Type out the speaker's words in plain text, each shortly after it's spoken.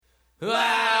Right.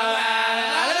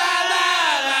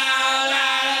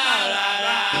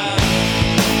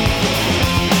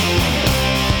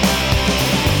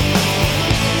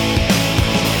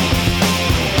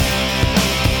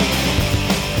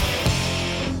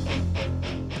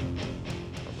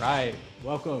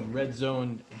 Welcome, Red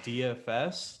Zone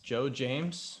DFS. Joe,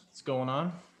 James, what's going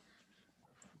on?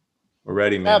 We're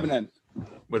ready, man.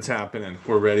 What's happening?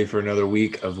 We're ready for another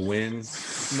week of wins.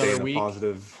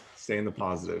 Stay in the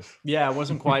positive. Yeah, it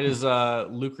wasn't quite as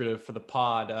lucrative for the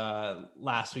pod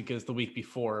last week as the week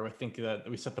before. I think that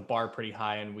we set the bar pretty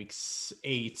high in week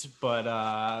 8.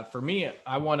 But for me,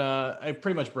 I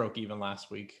pretty much broke even last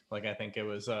week. Like, I think it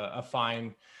was a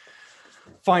fine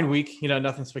week.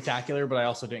 Nothing spectacular, but I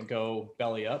also didn't go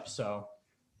belly up. So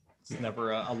it's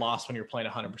never a loss when you're playing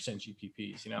 100%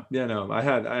 GPPs, Yeah, no, I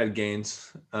had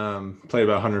gains. Played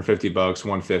about $150,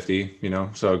 150,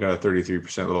 so I got a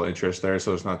 33% little interest there.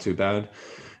 So it's not too bad.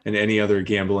 And any other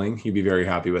gambling, you'd be very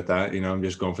happy with that. I'm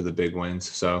just going for the big wins.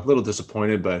 So a little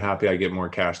disappointed, but happy I get more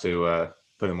cash to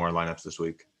put in more lineups this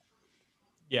week.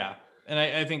 Yeah. And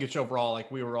I think it's overall,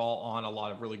 like, we were all on a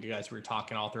lot of really good guys. We were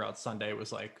talking all throughout Sunday. It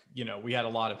was like, we had a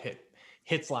lot of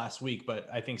hits last week, but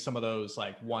I think some of those,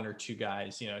 like, one or two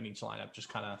guys, in each lineup just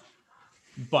kind of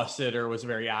busted or was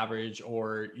very average,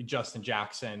 or Justin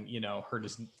Jackson, hurt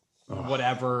his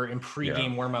whatever in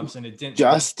pregame warmups, and it didn't.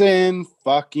 Justin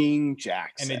fucking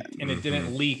Jackson. And it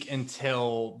didn't leak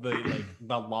until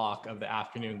the lock of the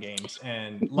afternoon games.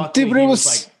 And luckily he was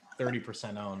like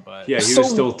 30% owned, but yeah, he was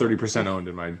still 30% owned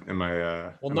in my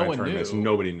no one knew.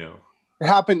 Nobody knew. It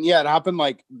happened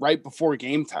like right before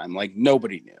game time. Like,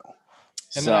 nobody knew.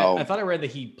 And so I thought I read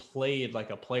that he played like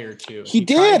a play or two. He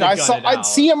did. I'd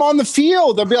see him on the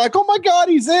field. I'd be like, "Oh my God,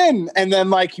 he's in!" And then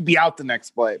like he'd be out the next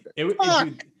play.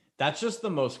 That's just the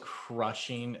most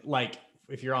crushing. Like,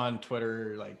 if you're on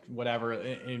Twitter, like whatever,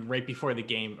 and right before the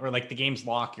game or like the game's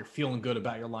lock, you're feeling good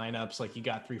about your lineups. Like, you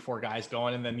got 3-4 guys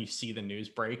going, and then you see the news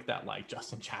break that like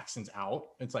Justin Jackson's out.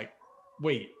 It's like,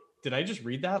 wait, did I just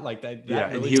read that?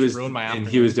 That really ruined my afternoon.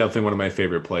 And he was definitely one of my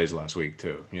favorite plays last week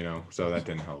too, so that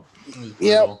didn't help.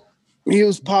 Yeah, he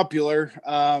was popular.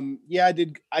 I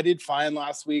did fine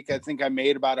last week. I think I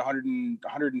made about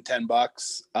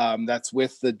 $110. That's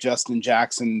with the Justin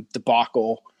Jackson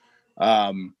debacle.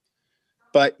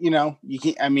 But you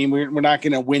can't, we're not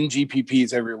going to win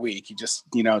GPPs every week. You just,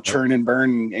 churn and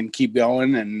burn and keep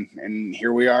going. And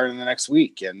here we are in the next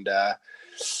week. And,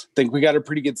 think we got a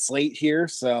pretty good slate here,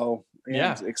 so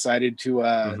I'm excited to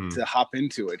hop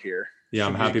into it here. Yeah,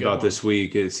 I'm happy about this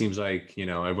week. It seems like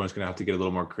everyone's gonna have to get a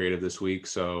little more creative this week,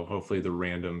 so hopefully the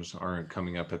randoms aren't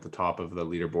coming up at the top of the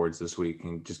leaderboards this week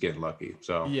and just getting lucky.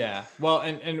 So yeah, well,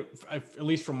 and at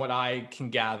least from what I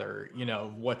can gather,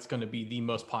 what's going to be the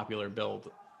most popular build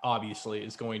obviously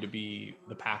is going to be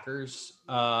the Packers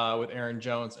with Aaron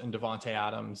Jones and Devante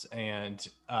Adams, and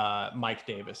Mike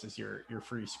Davis is your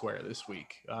free square this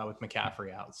week with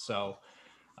McCaffrey out. So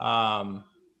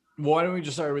why don't we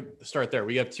just start there?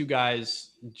 We have two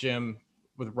guys, Jim,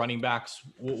 with running backs.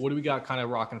 What do we got kind of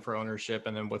rocking for ownership,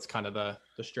 and then what's kind of the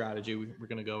strategy we're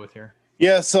going to go with here?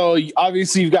 Yeah, so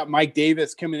obviously you've got Mike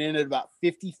Davis coming in at about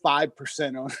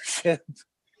 55% ownership.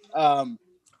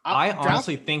 I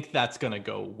honestly think that's going to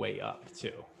go way up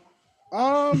too.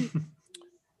 I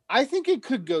think it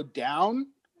could go down,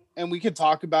 and we could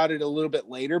talk about it a little bit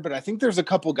later, but I think there's a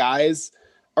couple guys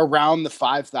around the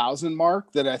 5,000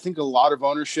 mark that I think a lot of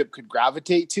ownership could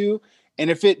gravitate to. And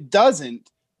if it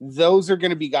doesn't, those are going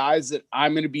to be guys that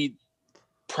I'm going to be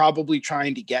probably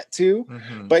trying to get to.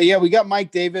 Mm-hmm. But yeah, we got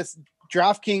Mike Davis.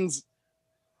 DraftKings,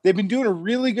 they've been doing a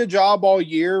really good job all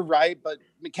year, right? But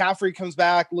McCaffrey comes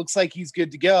back, looks like he's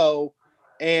good to go,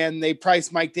 and they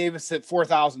priced Mike Davis at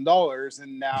 $4,000,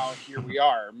 and now here we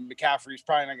are. McCaffrey's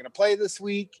probably not going to play this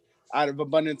week out of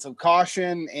abundance of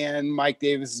caution, and Mike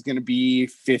Davis is going to be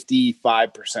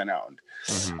 55% owned.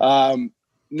 Mm-hmm.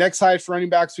 Next highest running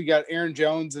backs, we got Aaron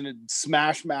Jones in a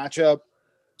smash matchup,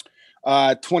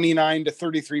 29 to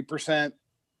 33%.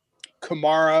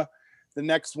 Kamara, the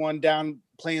next one down,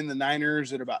 playing the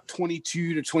Niners at about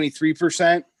 22 to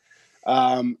 23%.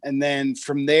 And then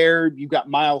from there, you've got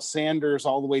Miles Sanders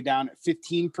all the way down at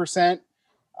 15%.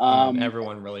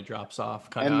 Everyone really drops off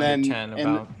kind of under 10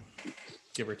 about,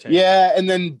 give or take. Yeah, and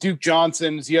then Duke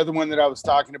Johnson is the other one that I was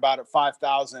talking about at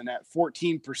 5,000 at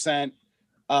 14%.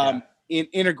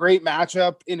 In a great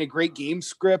matchup, in a great game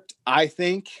script, I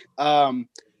think.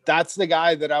 That's the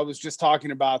guy that I was just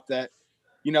talking about that,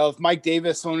 if Mike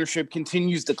Davis ownership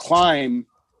continues to climb,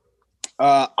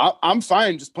 I'm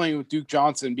fine just playing with Duke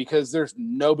Johnson because there's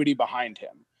nobody behind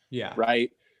him. Yeah.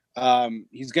 Right.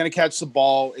 He's going to catch the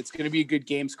ball. It's going to be a good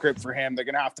game script for him. They're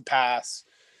going to have to pass.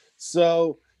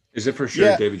 So is it for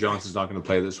sure David Johnson's not going to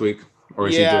play this week? Or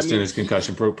is he just in his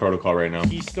concussion protocol right now?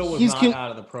 He still was not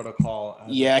out of the protocol.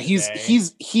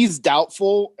 He's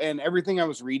doubtful. And everything I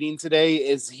was reading today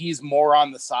is he's more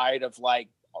on the side of like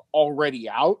already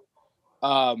out.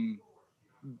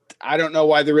 I don't know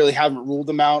why they really haven't ruled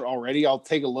him out already. I'll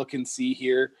take a look and see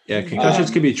here. Yeah, concussions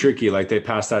can be tricky. Like they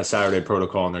pass that Saturday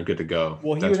protocol and they're good to go.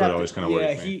 Well, that's what always kind of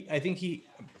worries me. I think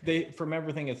from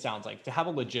everything it sounds like, to have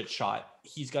a legit shot,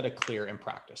 he's got to clear in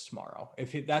practice tomorrow.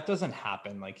 If that doesn't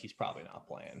happen, like he's probably not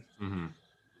playing. Mm-hmm.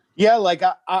 Yeah, like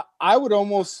I would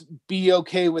almost be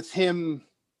okay with him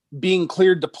being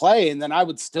cleared to play, and then I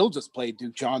would still just play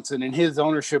Duke Johnson, and his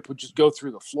ownership would just go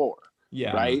through the floor.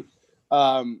 Yeah, right.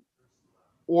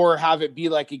 Or have it be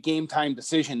like a game time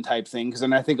decision type thing, because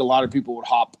then I think a lot of people would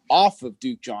hop off of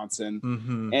Duke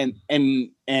Johnson and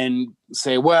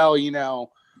say, well,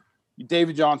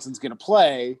 David Johnson's going to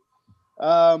play.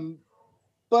 But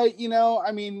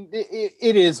I mean,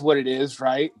 it is what it is,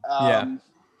 right?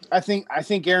 I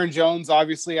think Aaron Jones,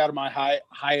 obviously out of my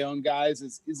high owned guys,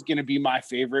 is going to be my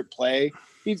favorite play.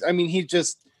 He's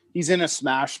in a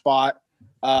smash spot,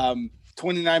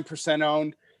 29%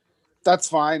 owned. That's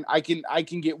fine. I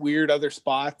can get weird other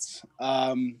spots,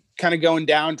 kind of going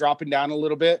down, dropping down a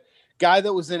little bit. Guy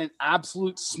that was in an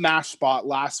absolute smash spot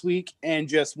last week and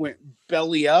just went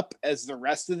belly up as the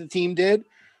rest of the team did,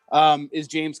 is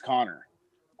James Conner.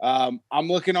 I'm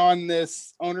looking on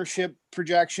this ownership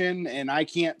projection and I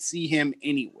can't see him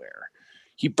anywhere.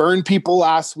 He burned people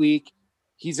last week.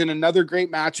 He's in another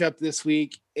great matchup this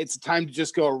week. It's time to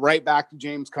just go right back to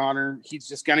James Conner. He's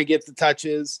just going to get the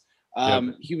touches.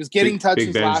 He was getting touches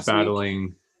Big Ben's last battling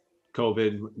week.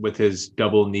 COVID with his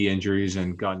double knee injuries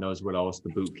and God knows what else. The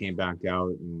boot came back out.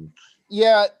 And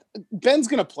yeah, Ben's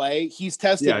going to play. He's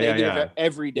tested negative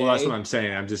every day. Well, that's what I'm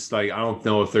saying. I'm just like, I don't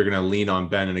know if they're going to lean on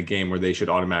Ben in a game where they should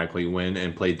automatically win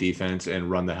and play defense and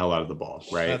run the hell out of the ball,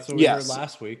 right? That's what we heard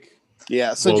last week.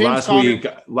 Yeah. So last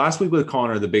week with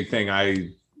Connor, the big thing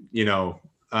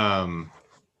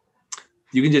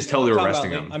you can just tell they were resting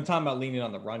him. I'm talking about leaning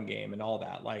on the run game and all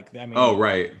that. Like, I mean,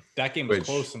 that game was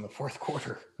close in the fourth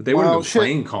quarter. But they weren't even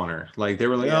playing Connor. Like, they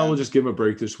were like, we'll just give him a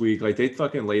break this week. Like, they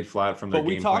fucking laid flat from the game. But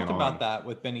we talked about that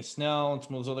with Benny Snell and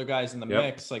some of those other guys in the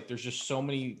mix. Like, there's just so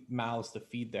many mouths to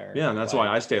feed there. Yeah, and that's why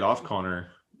I stayed off Connor.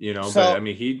 But I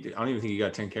mean, I don't even think he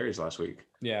got 10 carries last week.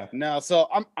 Yeah. No, so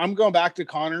I'm going back to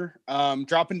Connor,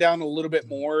 dropping down a little bit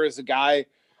more as a guy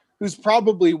who's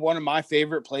probably one of my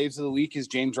favorite plays of the week is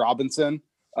James Robinson.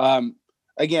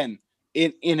 Again,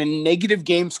 in a negative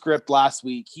game script last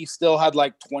week, he still had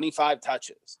like 25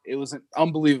 touches. It was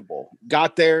unbelievable.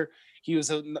 Got there. He was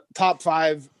a top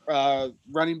 5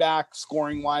 running back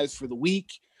scoring wise for the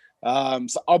week.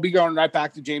 So I'll be going right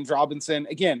back to James Robinson.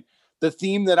 Again, the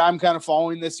theme that I'm kind of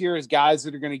following this year is guys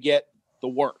that are going to get the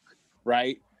work,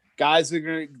 right? Guys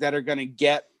that are going to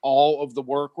get all of the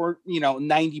work, or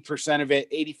 90% of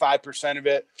it, 85% of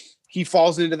it. He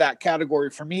falls into that category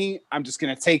for me. I'm just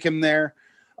going to take him there.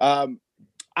 I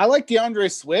like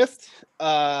DeAndre Swift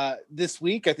this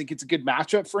week. I think it's a good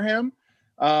matchup for him.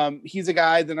 He's a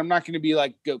guy that I'm not going to be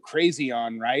like go crazy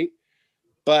on, right?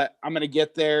 But I'm going to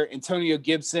get there. Antonio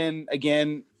Gibson,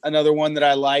 again, another one that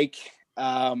I like.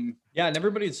 And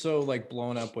everybody's so like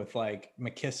blown up with like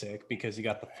McKissick because he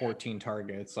got the 14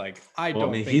 targets. Like,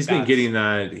 he's been getting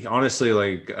that. Honestly,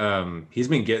 like he's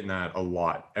been getting that a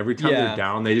lot. Every time they're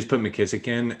down, they just put McKissick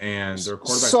in, and their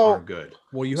quarterbacks aren't good.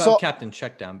 Well, you have Captain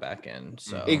Checkdown back in,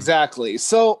 so exactly.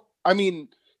 So I mean,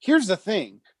 here's the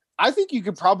thing. I think you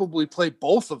could probably play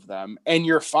both of them, and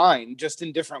you're fine, just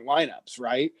in different lineups,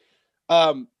 right?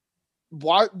 The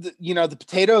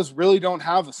Potatoes really don't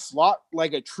have a slot,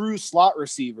 like a true slot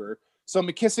receiver. So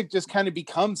McKissick just kind of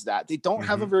becomes that. They don't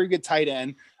have a very good tight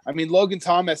end. I mean, Logan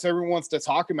Thomas, everyone wants to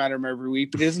talk about him every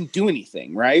week, but he doesn't do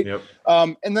anything, right? Yep.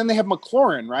 And then they have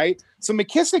McLaurin, right? So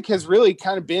McKissick has really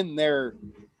kind of been their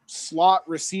slot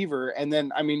receiver. And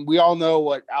then, I mean, we all know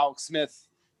what Alex Smith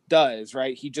does,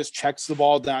 right? He just checks the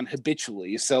ball down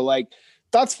habitually. So, like,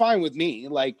 that's fine with me.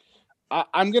 Like,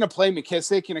 I'm going to play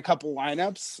McKissick in a couple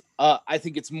lineups. I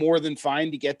think it's more than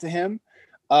fine to get to him.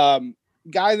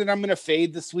 Guy that I'm going to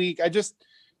fade this week. He's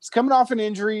coming off an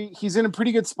injury. He's in a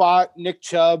pretty good spot. Nick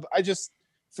Chubb.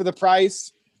 For the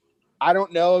price, I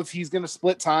don't know if he's going to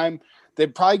split time. They're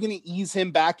probably going to ease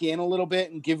him back in a little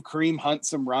bit and give Kareem Hunt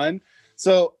some run.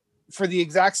 So for the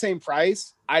exact same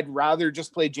price, I'd rather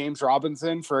just play James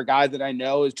Robinson for a guy that I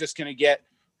know is just going to get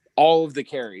all of the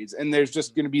carries, and there's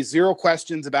just going to be zero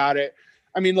questions about it.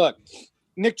 I mean, look,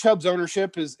 Nick Chubb's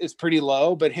ownership is pretty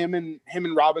low, but him and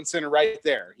Robinson are right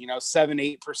there,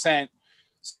 7-8%.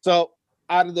 So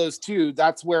out of those two,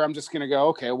 that's where I'm just going to go,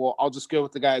 okay, well, I'll just go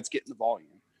with the guy that's getting the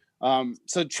volume.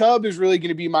 So Chubb is really going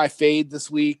to be my fade this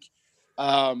week.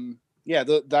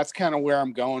 That's kind of where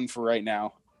I'm going for right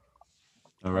now.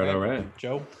 All right.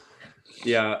 Joe?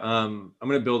 Yeah, I'm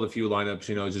going to build a few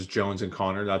lineups, just Jones and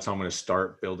Connor. That's how I'm going to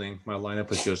start building my lineup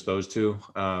with just those two.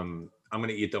 I'm going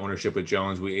to eat the ownership with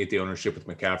Jones. We ate the ownership with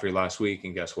McCaffrey last week,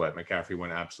 and guess what? McCaffrey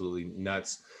went absolutely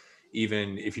nuts.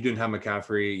 Even if you didn't have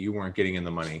McCaffrey, you weren't getting in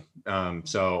the money.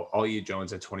 So I'll eat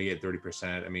Jones at 28,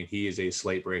 30%. I mean, he is a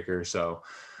slate breaker, so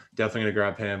definitely going to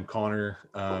grab him. Connor,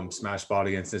 smash spot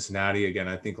against Cincinnati. Again,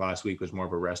 I think last week was more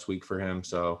of a rest week for him,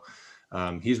 so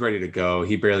he's ready to go.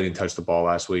 He barely even touched the ball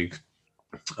last week.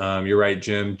 You're right,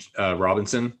 Jim.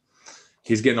 Robinson,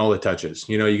 he's getting all the touches.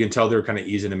 You can tell they're kind of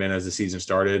easing him in as the season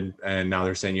started, and now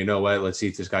they're saying, you know what, let's see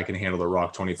if this guy can handle the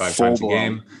rock 25 times a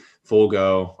game. Full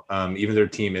go. Even their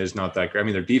team is not that great. I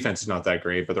mean, their defense is not that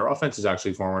great, but their offense is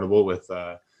actually formidable with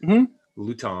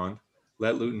Luton.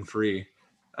 Let Luton free.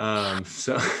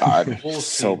 So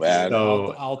bad.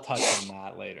 So I'll touch on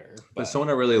that later. But someone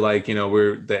I really like,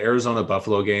 the Arizona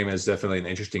Buffalo game is definitely an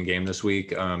interesting game this week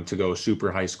to go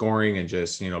super high scoring and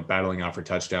just, battling out for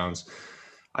touchdowns.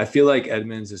 I feel like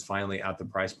Edmonds is finally at the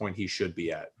price point he should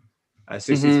be at. At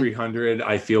 6,300,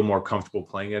 I feel more comfortable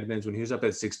playing Edmonds. When he was up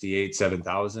at 68,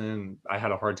 7,000, I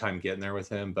had a hard time getting there with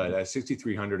him. But at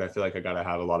 6,300, I feel like I got to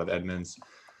have a lot of Edmonds.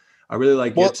 I really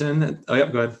like Gibson. Oh, yeah,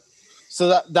 go ahead.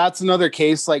 So that's another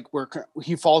case like where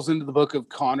he falls into the book of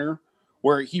Connor,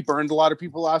 where he burned a lot of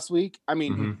people last week. I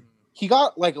mean, he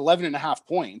got like 11.5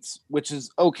 points, which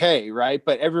is okay, right?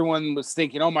 But everyone was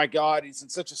thinking, oh my God, he's in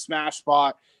such a smash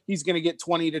spot. He's going to get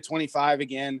 20 to 25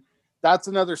 again. That's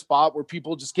another spot where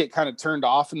people just get kind of turned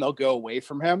off and they'll go away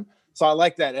from him. So I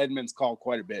like that Edmonds call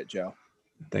quite a bit, Joe.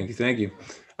 Thank you.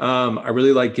 I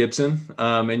really like Gibson.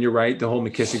 And you're right. The whole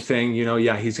McKissick thing,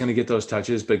 he's going to get those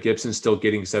touches, but Gibson's still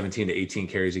getting 17 to 18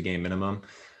 carries a game minimum.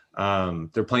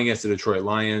 They're playing against the Detroit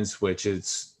Lions,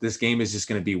 this game is just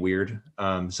going to be weird.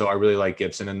 So I really like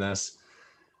Gibson in this.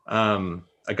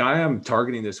 A guy I'm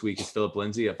targeting this week is Phillip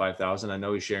Lindsay at 5,000. I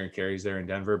know he's sharing carries there in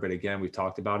Denver, but again, we've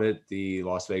talked about it. The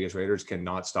Las Vegas Raiders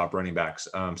cannot stop running backs.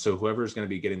 So whoever's going to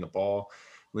be getting the ball,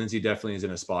 Lindsay definitely is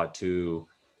in a spot to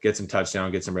get some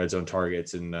touchdown, get some red zone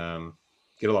targets, and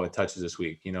get a lot of touches this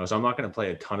week. So I'm not going to play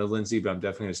a ton of Lindsay, but I'm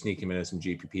definitely going to sneak him into some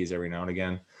GPPs every now and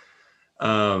again.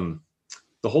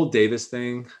 The whole Davis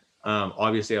thing,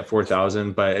 obviously at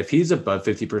 4,000, but if he's above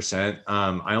 50%,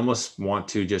 I almost want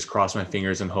to just cross my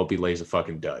fingers and hope he lays a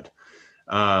fucking dud.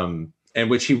 And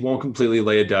which he won't completely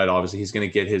lay a dud. Obviously, he's going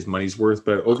to get his money's worth,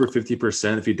 but over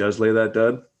 50%, if he does lay that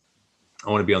dud, I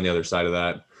want to be on the other side of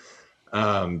that.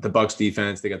 The Bucs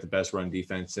defense, they got the best run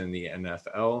defense in the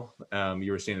NFL.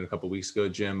 You were seeing it a couple of weeks ago,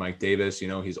 Jim. Mike Davis,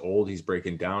 he's old, he's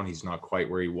breaking down. He's not quite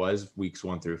where he was weeks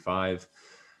 1 through 5.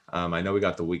 I know we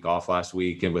got the week off last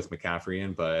week and with McCaffrey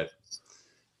in, but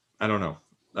I don't know.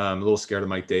 I'm a little scared of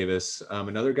Mike Davis.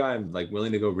 Another guy I'm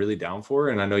willing to go really down for,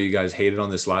 and I know you guys hated on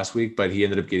this last week, but he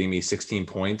ended up getting me 16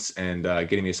 points and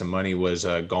getting me some money was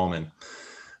Gallman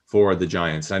for the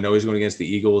Giants. I know he's going against the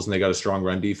Eagles and they got a strong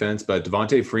run defense, but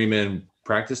Devontae Freeman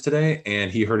practiced today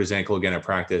and he hurt his ankle again at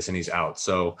practice and he's out.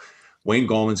 So Wayne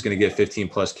Gallman's going to get 15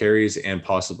 plus carries and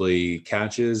possibly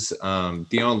catches.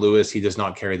 Deion Lewis, he does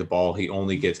not carry the ball. He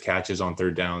only gets catches on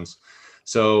third downs.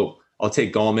 So I'll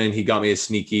take Gallman. He got me a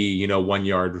sneaky, 1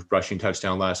 yard rushing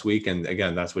touchdown last week. And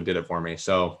again, that's what did it for me.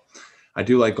 So I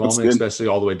do like Gallman, especially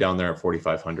all the way down there at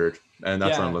 4,500. And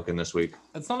that's where I'm looking this week.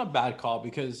 It's not a bad call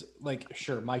because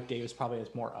sure, Mike Davis probably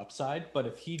has more upside, but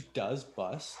if he does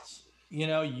bust,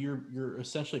 you're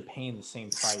essentially paying the same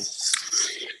price.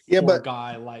 For a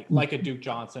guy like a Duke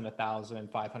Johnson,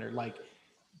 1,500,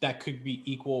 that could be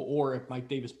equal. Or if Mike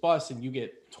Davis busts and you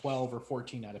get 12 or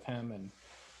 14 out of him, and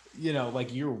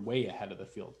you're way ahead of the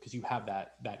field because you have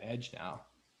that edge now.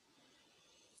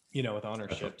 With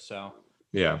ownership. So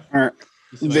yeah.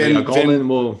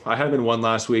 Gallman. I had him in one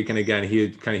last week, and again, he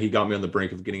got me on the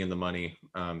brink of getting in the money.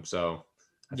 So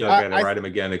I feel like I had to ride him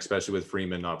again, especially with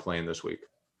Freeman not playing this week.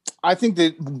 I think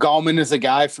that Gallman is a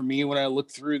guy for me when I look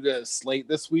through the slate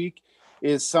this week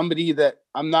is somebody that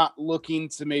I'm not looking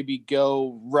to maybe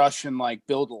go rush and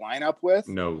build a lineup with.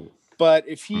 No. But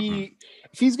if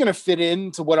he's going to fit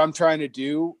into what I'm trying to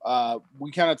do,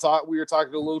 we were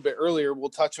talking a little bit earlier. We'll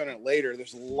touch on it later.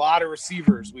 There's a lot of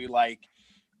receivers we like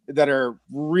that are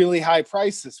really high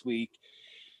price this week.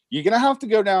 You're going to have to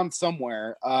go down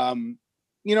somewhere.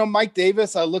 Mike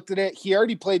Davis, I looked at it. He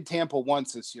already played Tampa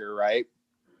once this year, right?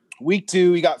 Week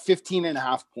 2, he got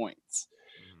 15.5 points.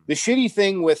 The shitty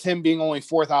thing with him being only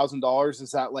 $4,000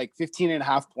 is that like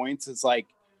 15.5 points is like,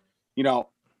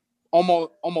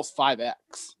 almost 5x,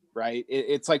 right?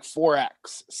 It's like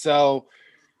 4x. So,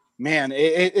 man,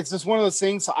 it's just one of those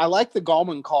things. I like the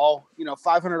Gallman call,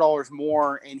 $500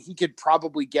 more, and he could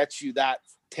probably get you that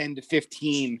 10 to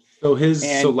 15. So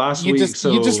last week,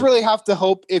 you just really have to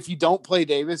hope, if you don't play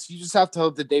Davis, you just have to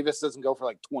hope that Davis doesn't go for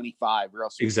like 25 or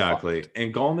else. Exactly.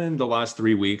 And Gallman the last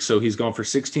 3 weeks, so he's gone for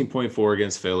 16.4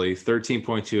 against Philly,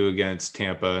 13.2 against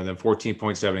Tampa, and then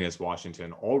 14.7 against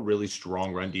Washington. All really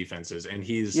strong run defenses. And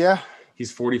he's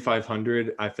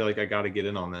 4,500. I feel like I got to get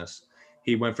in on this.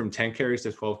 He went from 10 carries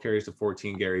to 12 carries to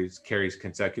 14 carries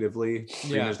consecutively.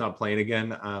 Reno's not playing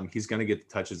again. He's going to get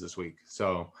the touches this week.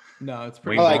 So no, it's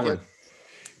pretty. I like it.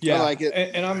 Yeah, I like it.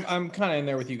 And I'm kind of in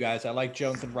there with you guys. I like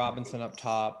Jones and Robinson up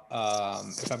top.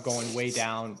 If I'm going way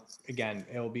down, again,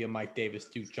 it will be a Mike Davis,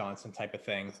 Duke Johnson type of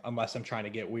thing, unless I'm trying to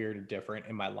get weird or different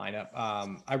in my lineup.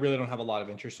 I really don't have a lot of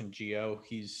interest in Gio.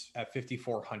 He's at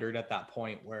 5,400 at that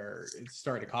point where it's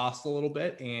starting to cost a little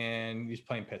bit, and he's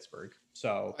playing Pittsburgh.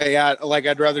 So yeah, like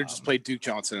I'd rather just play Duke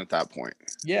Johnson at that point.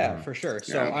 Yeah, for sure.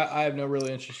 So I have no real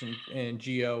interest in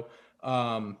Gio.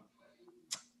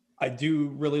 I do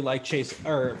really like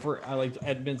I like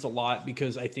Edmonds a lot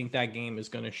because I think that game is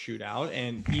going to shoot out.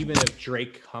 And even if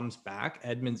Drake comes back,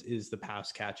 Edmonds is the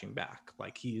pass catching back.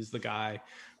 Like, he's the guy.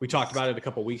 We talked about it a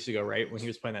couple of weeks ago, right? When he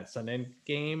was playing that Sunday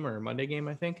game or Monday game,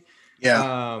 I think.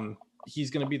 Yeah. He's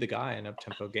going to be the guy in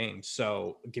up-tempo games.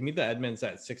 So give me the Edmonds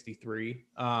at 63.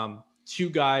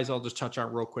 Two guys I'll just touch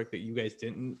on real quick that you guys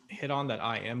didn't hit on that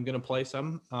I am going to play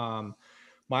some.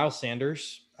 Miles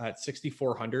Sanders at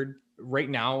 6,400 right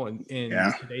now in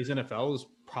today's NFL is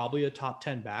probably a top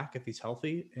 10 back if he's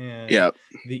healthy. And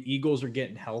the Eagles are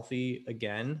getting healthy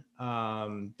again.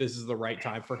 This is the right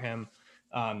time for him.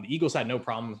 The Eagles had no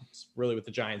problems really with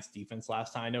the Giants defense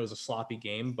last time. I know it was a sloppy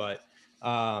game, but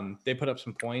they put up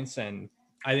some points, and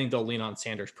I think they'll lean on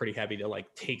Sanders pretty heavy to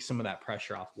like take some of that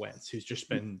pressure off Wentz, who's just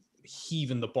been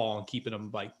heaving the ball and keeping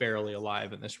them like barely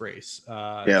alive in this race.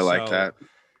 I like that.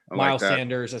 Miles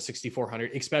Sanders at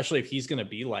 6,400, especially if he's going to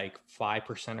be like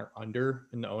 5% or under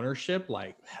in the ownership.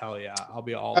 Like, hell yeah, I'll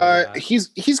be all over that.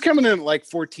 He's coming in like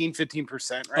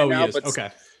 15% right now.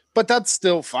 But that's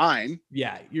still fine.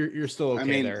 Yeah, you're still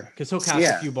okay there because he'll catch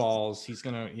a few balls. He's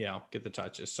gonna get the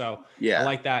touches. So I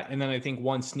like that. And then I think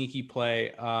one sneaky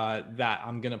play that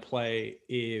I'm gonna play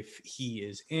if he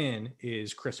is in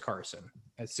is Chris Carson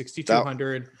at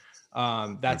 6,200.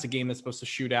 That's a game that's supposed to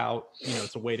shoot out.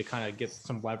 It's a way to kind of get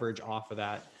some leverage off of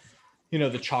that.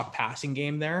 The chalk passing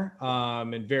game there.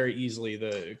 And very easily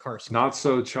the Carson. Not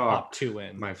so chalk, top 2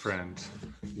 in. My friend.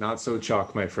 Not so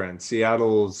chalk, my friend.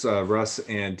 Seattle's Russ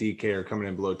and DK are coming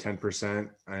in below 10%,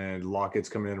 and Lockett's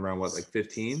coming in around what, like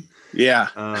 15? Yeah.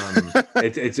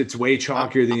 It's way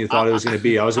chalkier than you thought it was going to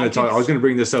be. I was going to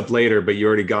bring this up later, but you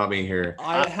already got me here.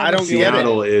 I don't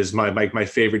Seattle is my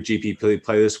favorite GP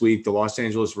play this week. The Los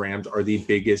Angeles Rams are the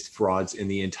biggest frauds in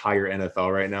the entire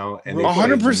NFL right now, and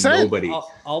 100%. Nobody.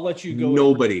 I'll let you go.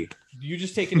 Nobody. You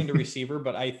just take it into receiver,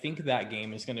 but I think that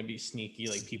game is going to be sneaky.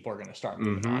 Like, people are going to start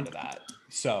moving on to that.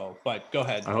 So, but go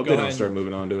ahead. I hope they don't start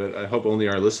moving on to it. I hope only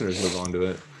our listeners move on to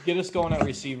it. Get us going at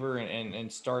receiver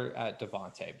and start at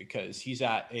Devante because he's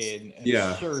at an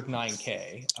absurd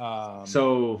 9K.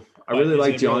 So I really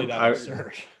like John.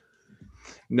 Really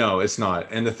no, it's not.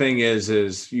 And the thing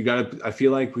is you got to. I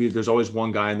feel like there's always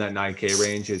one guy in that 9K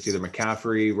range. It's either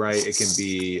McCaffrey, right? It can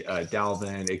be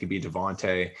Dalvin. It could be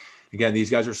Devante. Again, these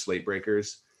guys are slate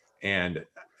breakers, and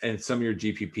some of your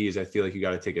GPPs, I feel like you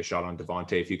got to take a shot on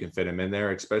Devante if you can fit him in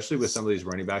there, especially with some of these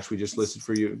running backs we just listed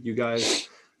for you guys.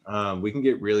 We can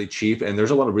get really cheap, and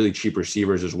there's a lot of really cheap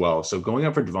receivers as well. So going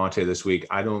up for Devante this week,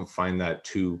 I don't find that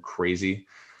too crazy.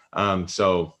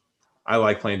 So I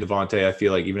like playing Devante. I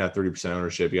feel like even at 30%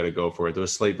 ownership, you got to go for it.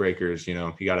 Those slate breakers, you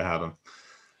got to have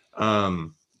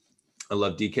them. I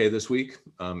love DK this week.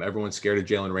 Everyone's scared of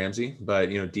Jalen Ramsey, but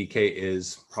DK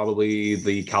is probably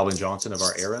the Calvin Johnson of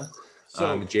our era.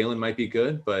 So Jalen might be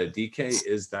good, but DK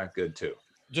is that good too.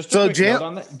 Just a quick note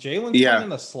on that. Jalen's playing in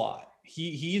the slot.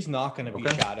 He's not going to be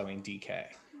shadowing DK.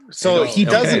 So he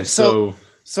doesn't.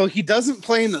 So he doesn't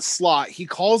play in the slot. He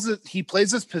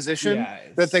plays this position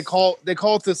that they call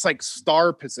it this like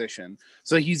star position.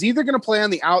 So he's either going to play on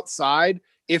the outside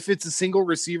if it's a single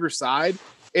receiver side.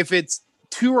 If it's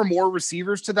two or more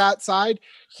receivers to that side,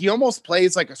 he almost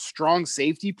plays like a strong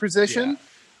safety position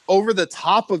over the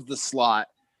top of the slot.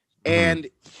 And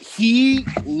he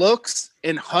looks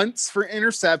and hunts for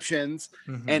interceptions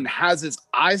and has his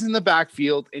eyes in the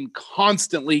backfield and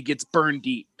constantly gets burned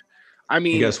deep. I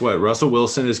mean, and guess what? Russell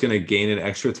Wilson is going to gain an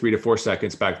extra 3 to 4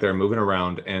 seconds back there moving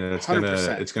around, and it's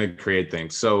 100%. going to create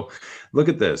things. So look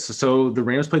at this. So the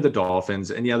Rams played the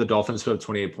Dolphins, and yeah, the Dolphins put up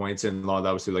 28 points, and a lot of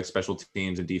that was through like special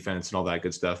teams and defense and all that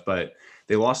good stuff. But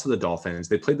they lost to the Dolphins.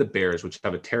 They played the Bears, which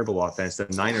have a terrible offense. The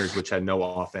Niners, which had no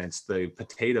offense. The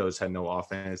Potatoes had no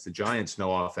offense. The Giants,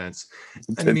 no offense.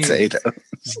 I mean,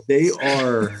 they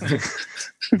are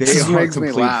makes me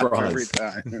complete laugh frauds. every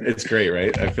time. It's great,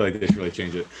 right? I feel like they should really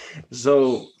change it.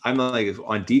 So I'm like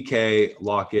on DK,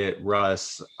 Lockett,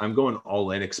 Russ. I'm going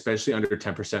all in, especially under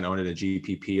 10% owned in a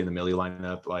GPP in the Millie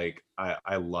lineup. Like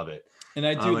I love it. And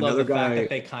I do love the fact that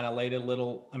they kind of laid a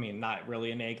little, I mean, not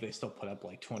really an egg. They still put up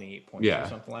like 28 points or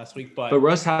something last week. But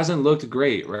Russ hasn't looked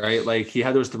great, right? Like he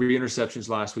had those 3 interceptions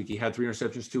last week. He had 3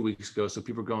 interceptions 2 weeks ago. So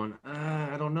people are going,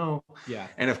 I don't know. Yeah.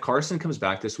 And if Carson comes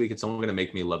back this week, it's only going to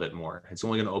make me love it more. It's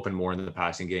only going to open more in the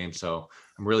passing game. So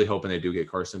I'm really hoping they do get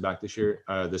Carson back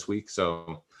this week.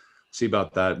 So see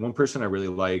about that. One person I really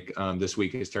like this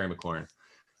week is Terry McLaurin.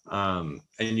 And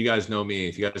you guys know me.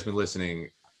 If you guys have been listening,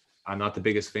 I'm not the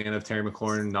biggest fan of Terry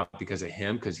McLaurin, not because of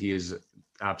him, because he is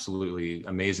absolutely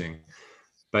amazing,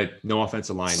 but no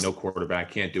offensive line, no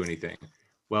quarterback, can't do anything.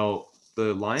 Well,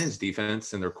 the Lions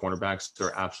defense and their cornerbacks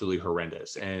are absolutely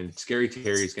horrendous. And Scary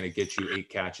Terry is going to get you 8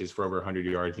 catches for over 100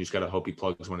 yards. You just got to hope he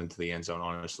plugs one into the end zone,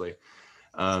 honestly.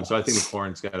 So I think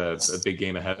McLaurin's got a big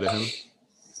game ahead of him.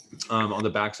 On the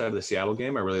backside of the Seattle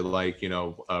game, I really like,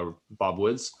 Bob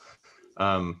Woods.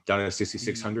 Down at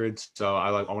 6,600. So I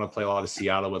want to play a lot of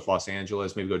Seattle with Los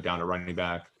Angeles, maybe go down to running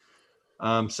back.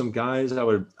 Some guys I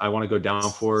want to go down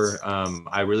for.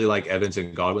 I really like Evans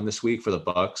and Godwin this week for the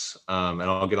Bucks. And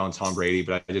I'll get on Tom Brady,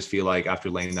 but I just feel like after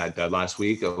laying that dud last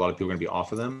week, a lot of people are going to be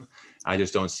off of them. I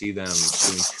just don't see them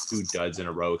doing 2 duds in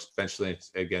a row, especially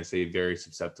against a very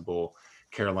susceptible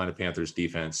Carolina Panthers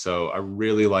defense. So I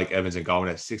really like Evans and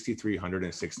Godwin at 6,300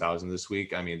 and 6,000 this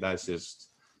week. I mean, that's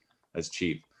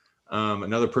cheap.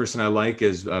 Another person I like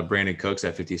is Brandon Cooks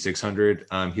at 5,600.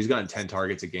 He's gotten 10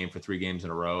 targets a game for 3 games in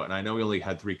a row. And I know he only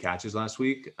had 3 catches last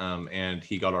week, and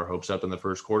he got our hopes up in the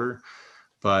first quarter.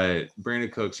 But Brandon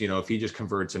Cooks, if he just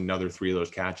converts another 3 of those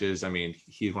catches, I mean,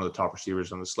 he's one of the top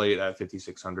receivers on the slate at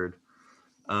 5,600.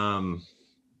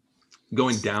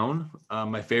 Going down,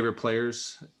 my favorite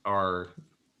players are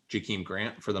Jakeem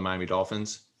Grant for the Miami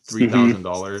Dolphins,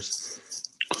 $3,000.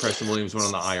 Preston Williams went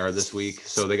on the IR this week.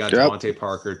 So they got Devontae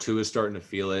Parker. Tua is starting to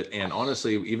feel it. And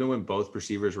honestly, even when both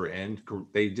receivers were in,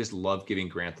 they just love giving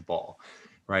Grant the ball,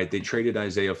 right? They traded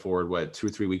Isaiah Ford, 2 or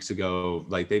 3 weeks ago?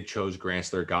 Like they chose Grant's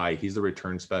their guy. He's the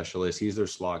return specialist. He's their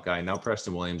slot guy. Now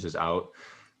Preston Williams is out.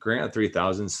 Grant at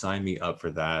 3,000, sign me up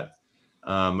for that.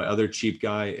 My other cheap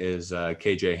guy is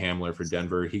KJ Hamler for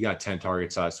Denver. He got 10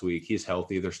 targets last week. He's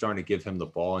healthy. They're starting to give him the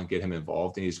ball and get him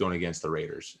involved, and he's going against the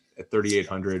Raiders at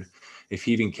 3,800. If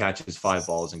he even catches 5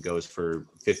 balls and goes for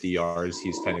 50 yards,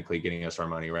 he's technically getting us our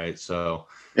money, right? So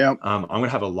I'm going to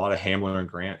have a lot of Hamler and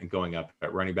Grant and going up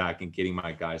at running back and getting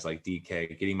my guys like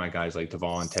DK, getting my guys like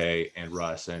Devontae and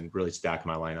Russ, and really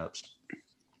stacking my lineups.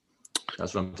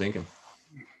 That's what I'm thinking.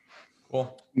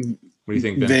 Cool. What do you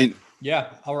think, Ben? Yeah,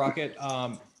 I'll rock it.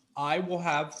 I will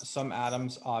have some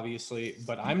Adams, obviously,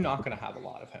 but I'm not going to have a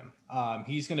lot of him.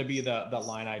 He's going to be the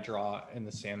line I draw in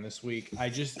the sand this week.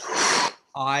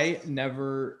 I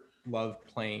never love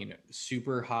playing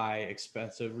super high,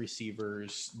 expensive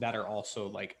receivers that are also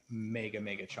like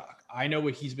mega chalk. I know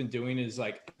what he's been doing is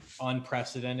like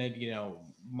unprecedented,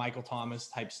 Michael Thomas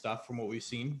type stuff from what we've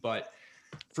seen, but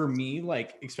for me,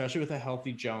 like, especially with a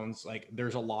healthy Jones, like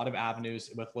there's a lot of avenues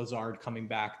with Lazard coming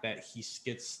back that he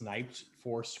gets sniped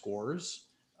for scores,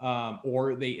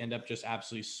 or they end up just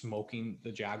absolutely smoking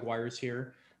the Jaguars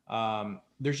here.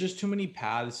 There's just too many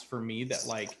paths for me that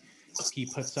like he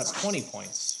puts up 20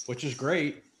 points, which is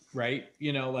great, right?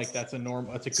 That's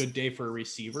a good day for a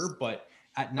receiver, but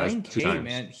at 9K,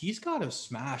 man, he's got to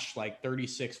smash like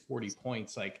 36, 40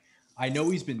 points. Like I know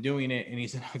he's been doing it and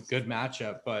he's in a good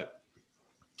matchup, but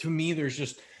to me,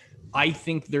 I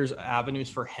think there's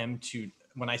avenues for him to,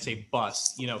 when I say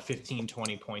bust, 15,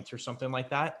 20 points or something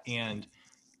like that. And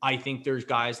I think there's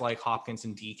guys like Hopkins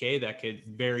and DK that could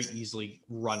very easily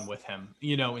run with him,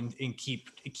 and keep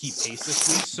pace this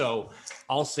week. So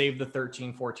I'll save the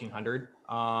 1,400.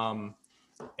 And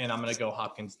I'm going to go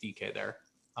Hopkins DK there.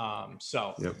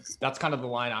 That's kind of the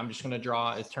line I'm just going to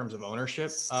draw in terms of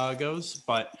ownership goes,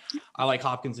 but I like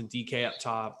Hopkins and DK up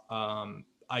top.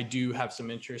 I do have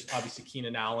some interest. Obviously,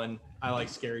 Keenan Allen. I like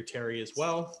Scary Terry as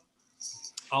well.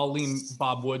 I'll lean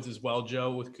Bob Woods as well,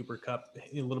 Joe, with Cooper Kupp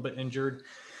a little bit injured.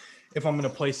 If I'm going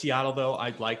to play Seattle, though,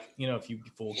 I'd like, a few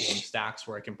full game stacks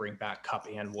where I can bring back Cup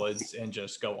and Woods and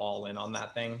just go all in on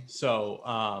that thing. So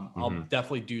I'll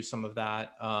definitely do some of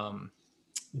that.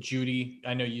 Judy,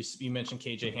 I know you mentioned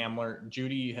KJ Hamler.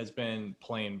 Judy has been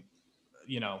playing,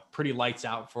 pretty lights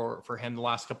out for him the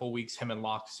last couple of weeks. Him and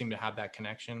Locke seem to have that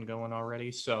connection going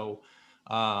already. So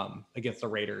against the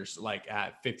Raiders, like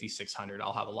at 5,600,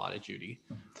 I'll have a lot of Judy.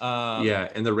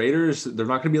 And the Raiders, they're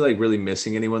not going to be like really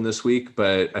missing anyone this week,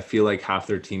 but I feel like half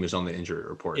their team is on the injury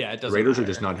report. Yeah, the Raiders are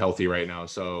just not healthy right now,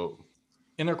 so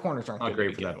and their corners aren't not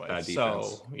great for that bad defense.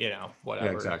 So whatever.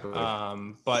 Yeah, exactly.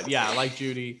 But yeah, I like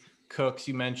Judy. Cooks,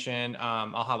 you mentioned.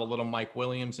 I'll have a little Mike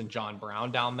Williams and John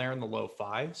Brown down there in the low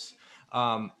fives.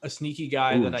 A sneaky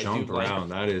guy that I John do Brown,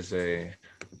 like. that is a.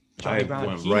 Johnny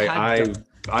Brown.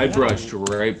 I brushed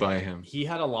right by him. He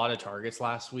had a lot of targets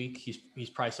last week. He's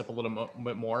priced up a little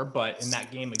bit more, but in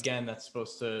that game again, that's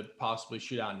supposed to possibly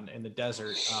shoot out in the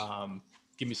desert.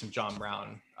 Give me some John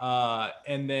Brown.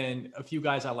 And then a few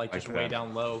guys I like just way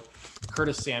down low.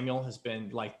 Curtis Samuel has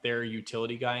been like their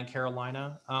utility guy in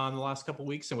Carolina the last couple of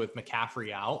weeks, and with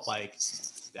McCaffrey out, like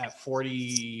at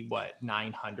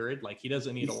 900, like he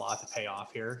doesn't need a lot to pay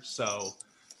off here. So.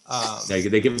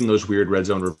 They give them those weird red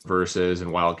zone reverses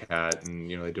and wildcat, and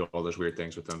they do all those weird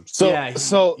things with them. So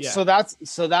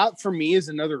that for me is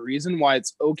another reason why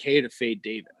it's okay to fade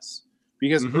Davis,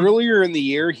 because earlier in the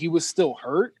year he was still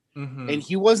hurt, and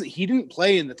he didn't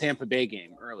play in the Tampa Bay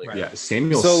game earlier. Right. Yeah,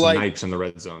 Samuel snipes in the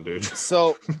red zone, dude.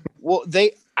 So,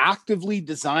 they actively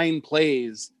design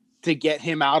plays to get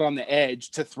him out on the edge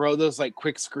to throw those like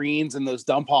quick screens and those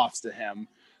dump offs to him.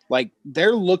 Like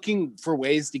they're looking for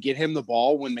ways to get him the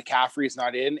ball when McCaffrey is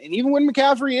not in, and even when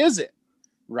McCaffrey isn't,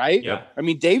 right? Yeah. I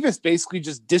mean, Davis basically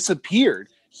just disappeared.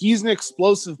 He's an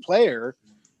explosive player.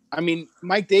 I mean,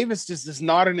 Mike Davis just is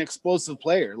not an explosive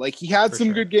player. Like he had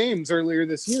some good games earlier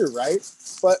this year, right?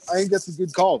 But I think that's a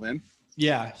good call, man.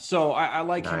 Yeah. So I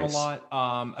like him a lot.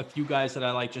 A few guys that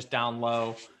I like just down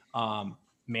low.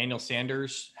 Manuel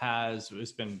Sanders has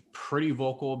been pretty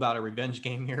vocal about a revenge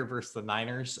game here versus the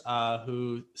Niners,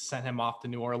 who sent him off to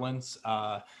New Orleans.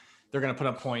 They're going to put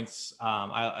up points.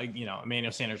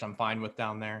 Emmanuel Sanders, I'm fine with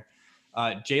down there.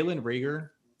 Jalen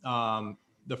Reagor,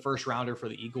 the first rounder for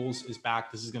the Eagles, is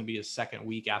back. This is going to be his second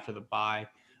week after the bye,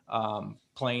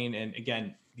 playing. And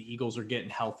again, the Eagles are getting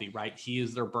healthy, right? He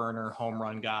is their burner home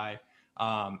run guy.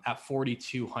 At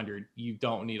 4,200, you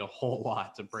don't need a whole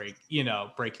lot to break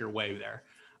your way there.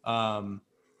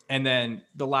 And then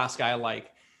the last guy I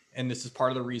like, and this is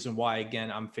part of the reason why,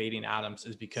 again, I'm fading Adams,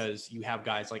 is because you have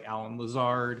guys like Alan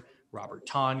Lazard, Robert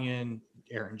Tonyan,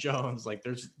 Aaron Jones. Like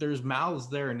there's mouths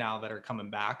there now that are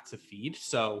coming back to feed.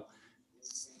 So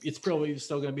it's probably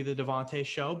still going to be the Devante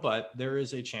show, but there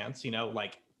is a chance,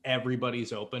 like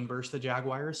everybody's open versus the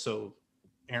Jaguars. So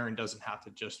Aaron doesn't have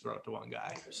to just throw it to one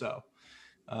guy. So,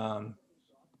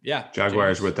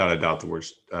 Jaguars, without a doubt, the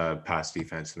worst pass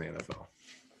defense in the NFL.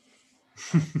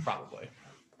 Probably.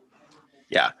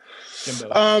 Yeah.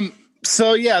 Jimbo.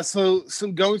 So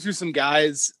going through some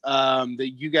guys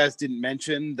that you guys didn't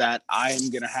mention that I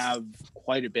am going to have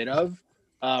quite a bit of.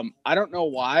 I don't know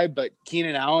why, but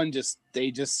Keenan Allen they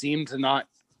just seem to not.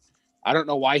 I don't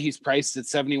know why he's priced at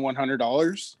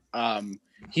 $7,100.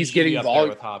 He's getting volume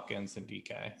with Hopkins and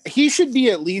DK. He should be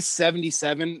at least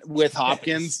 77 with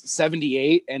Hopkins,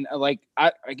 78, and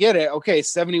I get it. Okay,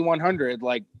 7,100.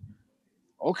 Like,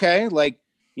 okay,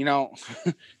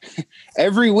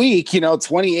 every week,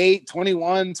 28,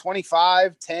 21,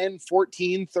 25, 10,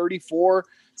 14, 34,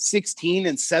 16,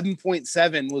 and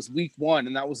 7.7 was week 1,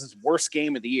 and that was his worst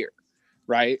game of the year,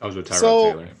 right? I was with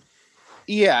Tyrod Taylor.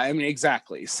 Yeah, I mean,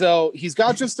 exactly. So he's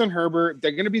got Justin Herbert.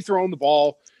 They're going to be throwing the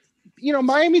ball.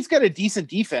 Miami's got a decent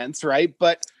defense, right?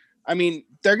 But, I mean,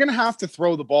 they're going to have to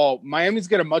throw the ball. Miami's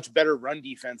got a much better run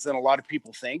defense than a lot of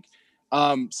people think.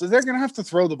 So they're going to have to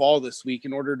throw the ball this week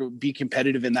in order to be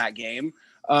competitive in that game.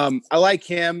 I like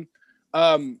him.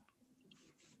 I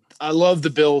love the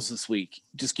Bills this week.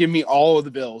 Just give me all of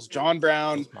the Bills. John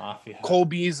Brown, Cole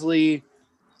Beasley,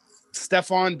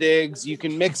 Stephon Diggs. You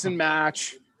can mix and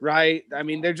match, right? I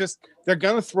mean, they're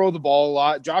going to throw the ball a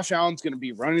lot. Josh Allen's going to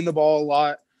be running the ball a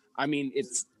lot. I mean,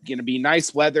 it's going to be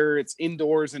nice weather. It's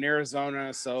indoors in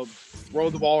Arizona, so throw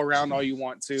the ball around all you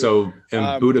want to. So, and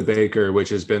Budda Baker, which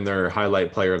has been their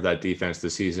highlight player of that defense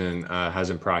this season,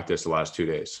 hasn't practiced the last 2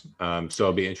 days. So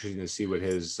it'll be interesting to see what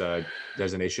his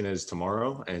designation is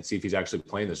tomorrow and see if he's actually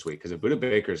playing this week. Because if Budda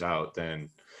Baker's out, then,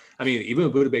 I mean, even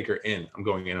with Budda Baker in, I'm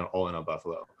going all in on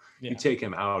Buffalo. Yeah. You take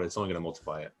him out, it's only going to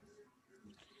multiply it.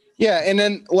 Yeah, and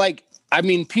then,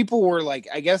 people were I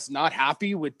guess not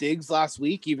happy with Diggs last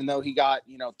week, even though he got,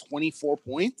 24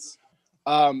 points.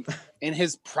 And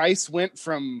his price went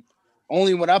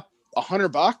up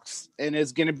 $100 and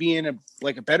is going to be in a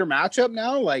better matchup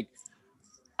now. Like,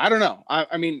 I don't know.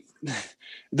 I mean,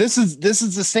 this is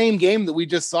the same game that we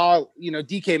just saw,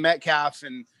 DK Metcalf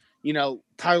and,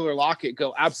 Tyler Lockett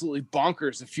go absolutely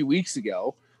bonkers a few weeks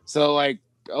ago. So like,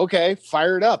 okay,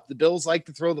 fire it up. The Bills like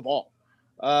to throw the ball.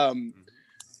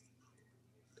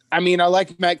 I mean, I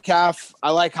like Metcalf.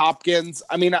 I like Hopkins.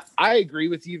 I mean, I agree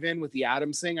with you, Vin, with the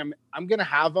Adams thing. I'm going to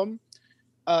have him,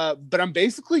 but I'm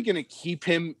basically going to keep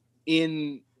him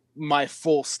in my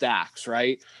full stacks,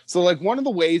 right? So, like, one of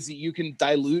the ways that you can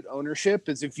dilute ownership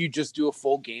is if you just do a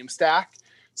full game stack.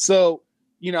 So,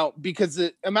 because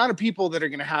the amount of people that are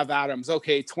going to have Adams,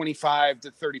 okay, 25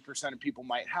 to 30% of people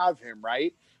might have him,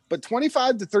 right? But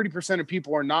 25 to 30% of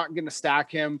people are not going to stack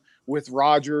him with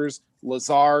Rodgers,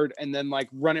 Lazard, and then like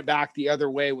run it back the other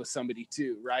way with somebody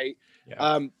too, right?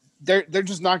 Yeah. They're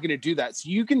just not going to do that. So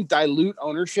you can dilute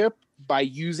ownership by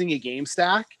using a game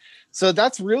stack. So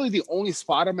that's really the only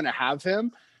spot I'm going to have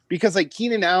him, because like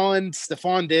Keenan Allen,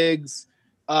 Stephon Diggs,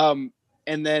 and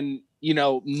then,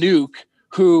 Nuke,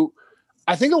 who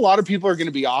I think a lot of people are going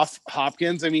to be off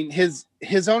Hopkins. I mean, his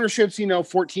ownership's,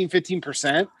 14,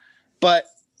 15%, but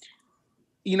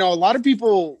a lot of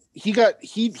people, he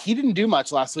didn't do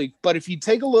much last week, but if you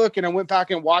take a look, and I went back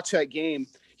and watched that game,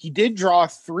 he did draw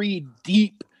 3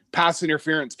 deep pass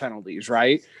interference penalties,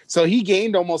 right? So he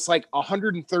gained almost like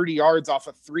 130 yards off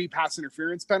of 3 pass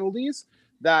interference penalties.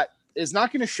 That is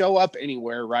not going to show up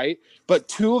anywhere, right? But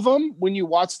 2 of them, when you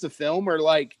watch the film, are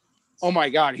like, oh my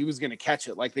God, he was going to catch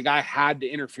it. Like the guy had to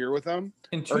interfere with him,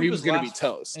 or he was going to be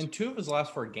toast. In 2 of his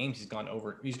last 4 games, he's gone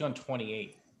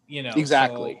 28.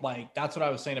 Exactly. So, like, that's what I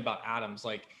was saying about Adams.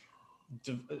 Like,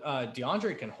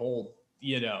 DeAndre can hold,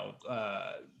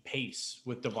 pace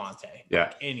with Devante. Yeah.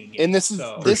 Like any game. And this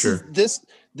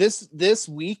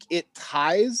week, it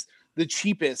ties the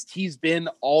cheapest he's been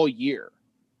all year.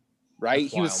 Right.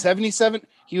 He was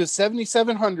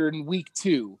 7,700 in week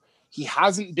 2. He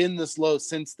hasn't been this low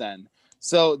since then.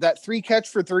 So that 3 catch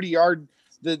for 30 yard,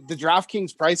 the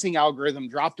DraftKings pricing algorithm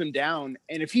dropped him down.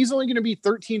 And if he's only going to be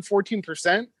 13,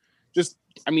 14%,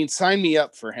 sign me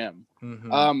up for him.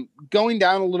 Mm-hmm. Going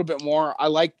down a little bit more, I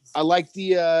like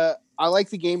the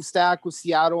game stack with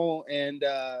Seattle and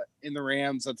in the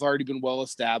Rams. That's already been well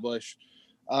established.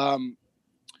 I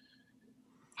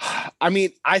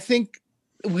think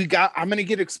I'm going to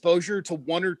get exposure to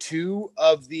 1 or 2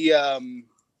 of the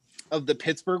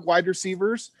Pittsburgh wide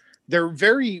receivers. They're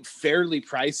very fairly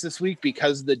priced this week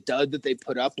because of the dud that they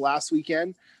put up last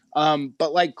weekend.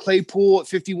 But like Claypool at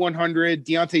 5,100,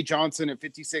 Deontay Johnson at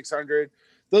 5,600.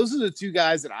 Those are the 2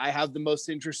 guys that I have the most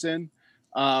interest in.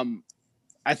 I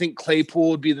think Claypool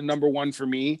would be the number 1 for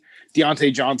me.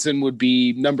 Deontay Johnson would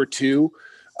be number 2.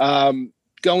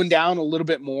 Going down a little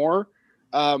bit more.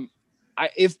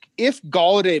 If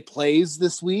Golladay plays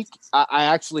this week, I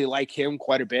actually like him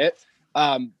quite a bit.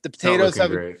 The potatoes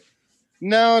have great.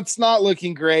 No, it's not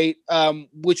looking great.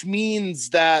 Which means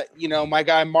that, my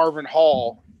guy Marvin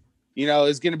Hall,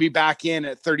 is going to be back in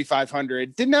at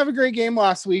 3,500. Didn't have a great game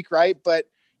last week, right? But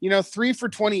 3 for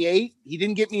 28. He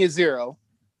didn't get me a 0,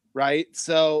 right?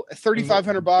 So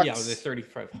 $3,500. Yeah, it was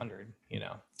 3,500.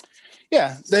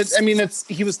 Yeah,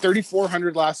 he was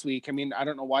 3,400 last week. I mean, I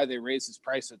don't know why they raised his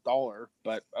price $1,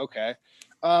 but okay.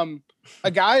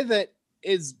 A guy that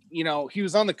is, he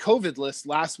was on the COVID list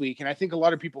last week, and I think a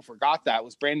lot of people forgot that,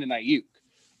 was Brandon Ayuk.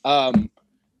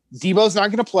 Debo's not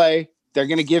going to play. They're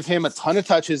going to give him a ton of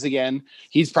touches again.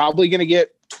 He's probably going to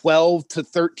get 12 to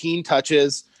 13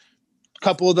 touches. A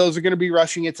couple of those are going to be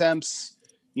rushing attempts,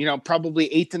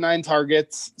 probably 8 to 9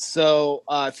 targets. So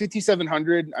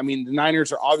 5,700. I mean, the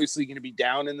Niners are obviously going to be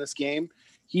down in this game.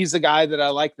 He's the guy that I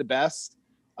like the best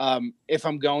if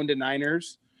I'm going to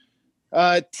Niners.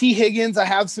 T. Higgins, I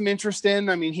have some interest in.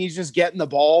 I mean, he's just getting the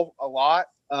ball a lot.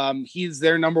 He's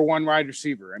their number 1 wide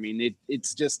receiver. I mean,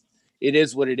 it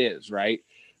is what it is, right?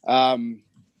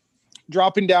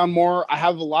 Dropping down more, I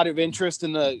have a lot of interest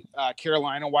in the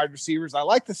Carolina wide receivers. I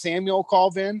like the Samuel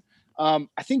call, Vin. I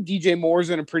think DJ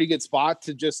Moore's in a pretty good spot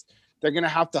they're going to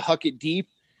have to huck it deep.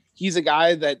 He's a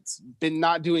guy that's been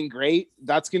not doing great.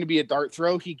 That's going to be a dart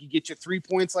throw. He could get you 3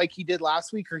 points like he did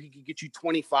last week, or he could get you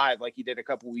 25 like he did a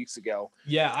couple weeks ago.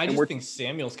 Yeah, I think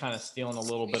Samuel's kind of stealing a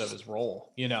little bit of his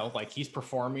role. Like he's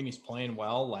performing, he's playing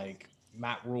well. Like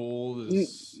Matt Rule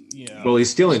is, Well, he's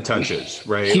stealing touches,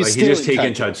 right? He's just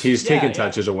taking touches. He's taking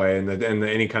touches away in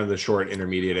any kind of the short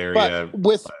intermediate area.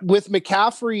 But with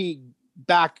McCaffrey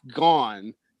back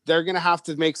gone, they're going to have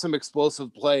to make some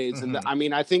explosive plays. Mm-hmm.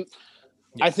 And I think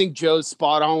I think Joe's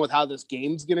spot on with how this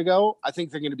game's going to go. I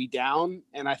think they're going to be down,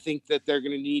 and I think that they're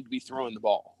going to need to be throwing the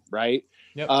ball, right?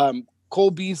 Yep.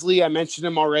 Cole Beasley, I mentioned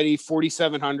him already,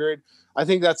 4,700. I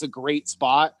think that's a great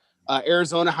spot.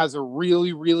 Arizona has a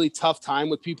really, really tough time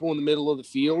with people in the middle of the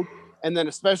field. And then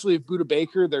especially if Budda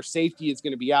Baker, their safety is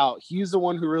going to be out. He's the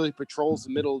one who really patrols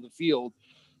the middle of the field.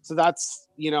 So that's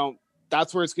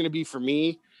where it's going to be for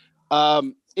me.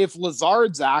 If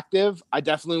Lazard's active, I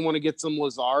definitely want to get some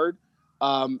Lazard.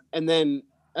 And then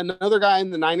another guy in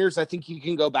the Niners, I think you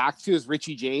can go back to is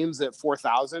Richie James at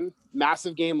 4,000.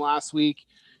 Massive game last week.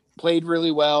 Played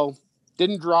really well.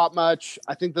 Didn't drop much.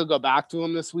 I think they'll go back to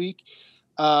him this week.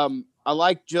 I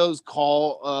like Joe's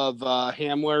call of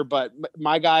Hamler, but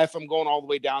my guy, if I'm going all the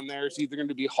way down there, is either going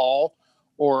to be Hall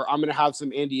or I'm going to have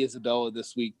some Andy Isabella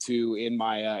this week too in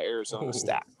my Arizona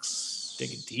stacks.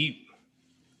 Dig it deep.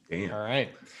 Damn. All right.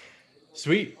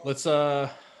 Sweet. Let's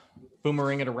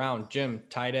boomerang it around. Jim,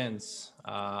 tight ends.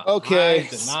 Okay. I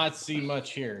did not see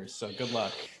much here, so good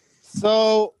luck.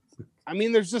 So, I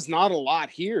mean, there's just not a lot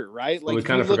here, right? Like we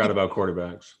kind of forgot about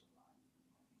quarterbacks.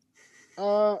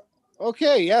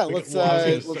 Okay, yeah. Let's. We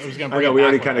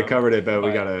already kind of covered it, but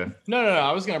we gotta. No.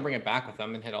 I was gonna bring it back with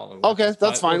them and hit all the. Okay,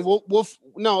 that's fine.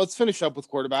 Let's finish up with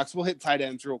quarterbacks. We'll hit tight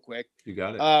ends real quick. You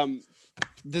got it.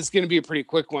 This is gonna be a pretty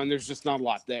quick one. There's just not a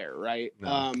lot there, right?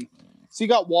 No. So you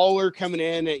got Waller coming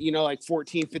in at like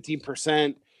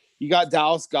 14-15%. You got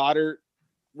Dallas Goedert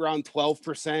around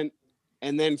 12%,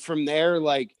 and then from there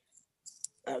like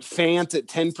Fant at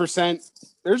 10%.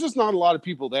 There's just not a lot of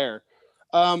people there.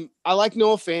 I like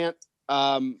Noah Fant.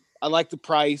 I like the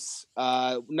price.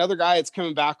 Another guy that's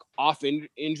coming back off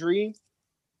injury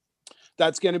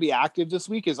that's going to be active this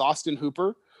week is Austin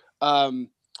Hooper.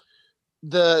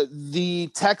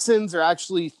 The Texans are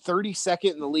actually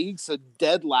 32nd in the league, so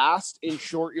dead last in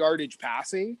short yardage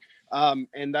passing.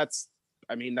 And that's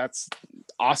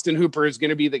Austin Hooper is going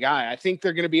to be the guy. I think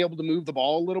they're going to be able to move the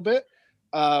ball a little bit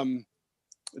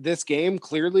this game,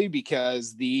 clearly,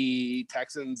 because the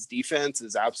Texans defense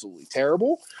is absolutely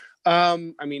terrible.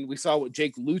 We saw what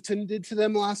Jake Luton did to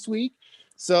them last week.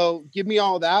 So give me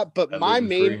all that. But my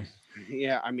main,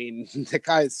 the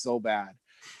guy is so bad.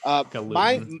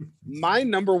 My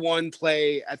number one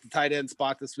play at the tight end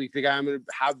spot this week, the guy I'm going to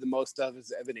have the most of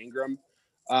is Evan Ingram.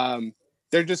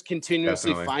 They're just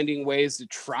continuously finding ways to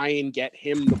try and get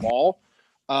him the ball.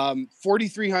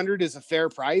 4,300 is a fair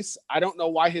price. I don't know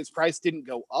why his price didn't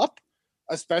go up,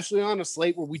 especially on a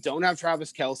slate where we don't have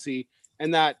Travis Kelce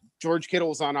and that George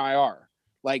Kittle is on IR.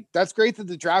 Like, that's great that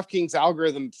the DraftKings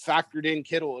algorithm factored in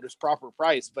Kittle at his proper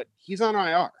price, but he's on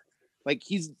IR. Like,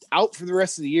 he's out for the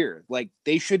rest of the year. Like,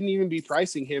 they shouldn't even be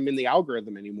pricing him in the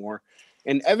algorithm anymore.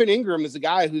 And Evan Ingram is a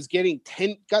guy who's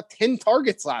got 10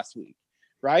 targets last week,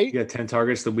 right? He got 10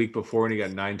 targets the week before, and he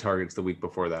got 9 targets the week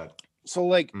before that. So,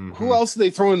 like, who else are they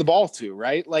throwing the ball to,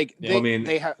 right? Like,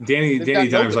 Danny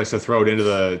Dimes likes to throw it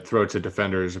to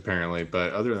defenders, apparently.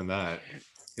 But other than that,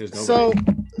 there's nobody.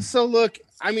 So look,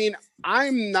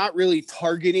 I'm not really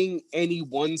targeting any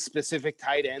one specific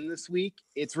tight end this week.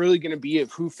 It's really going to be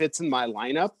of who fits in my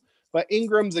lineup. But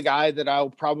Ingram's a guy that I'll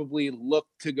probably look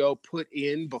to go put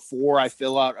in before I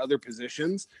fill out other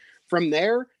positions. From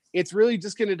there, it's really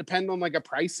just going to depend on like a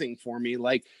pricing for me.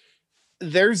 Like,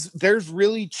 there's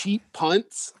really cheap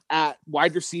punts at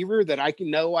wide receiver that I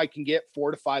can get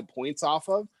 4 to 5 points off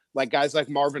of, like guys like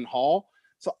Marvin Hall.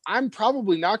 So I'm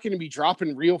probably not going to be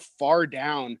dropping real far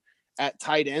down at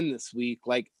tight end this week.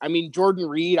 Like, Jordan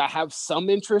Reed, I have some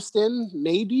interest in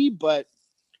maybe, but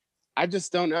I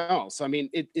just don't know. So,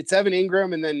 it's Evan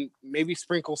Ingram and then maybe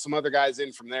sprinkle some other guys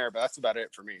in from there, but that's about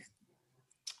it for me.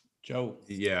 Joe.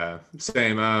 Yeah,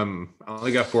 same. I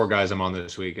only got 4 guys I'm on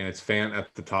this week, and it's Fant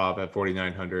at the top at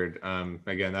 4,900.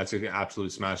 Again, that's an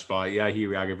absolute smash spot. Yeah, he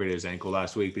aggravated his ankle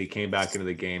last week, but he came back into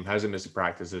the game. Hasn't missed a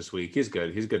practice this week. He's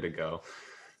good. He's good to go.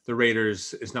 The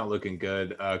Raiders is not looking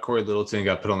good. Corey Littleton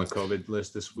got put on the COVID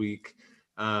list this week.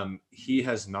 He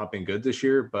has not been good this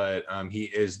year, but he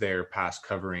is their pass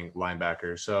covering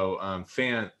linebacker. So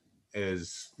Fant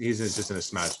he's just in a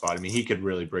smash spot. He could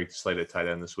really break the slate at tight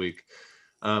end this week.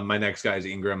 My next guy is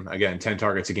Ingram. Again, 10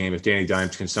 targets a game. If Danny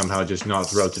Dimes can somehow just not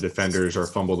throw to defenders or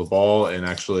fumble the ball and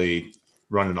actually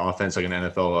run an offense like an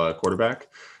NFL quarterback,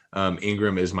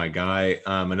 Ingram is my guy.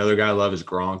 Another guy I love is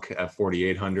Gronk at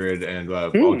 4,800, and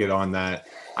I'll get on that.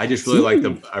 I just really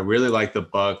like the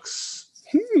Bucks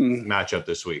matchup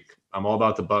this week. I'm all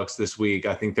about the Bucks this week.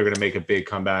 I think they're going to make a big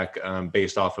comeback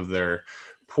based off of their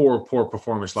poor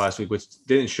performance last week, which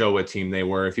didn't show what team they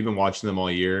were. If you've been watching them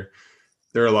all year,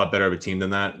 they're a lot better of a team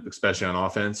than that, especially on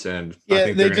offense. And I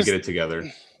think they're going to get it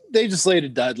together. They just laid a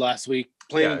dud last week.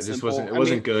 plain Yeah, and it just simple.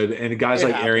 wasn't good. And guys it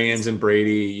like happens. Arians and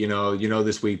Brady,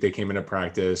 this week they came into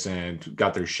practice and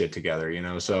got their shit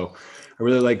together, So I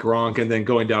really like Gronk, and then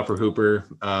going down for Hooper.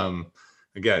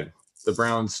 Again, the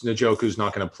Browns, Njoku's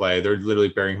not going to play. They're literally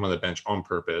burying him on the bench on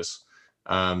purpose.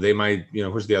 They might,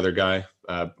 who's the other guy?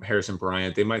 Harrison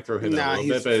Bryant. They might throw him in a little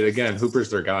bit, but again, Hooper's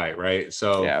their guy, right?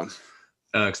 So yeah.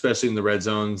 Especially in the red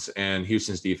zones, and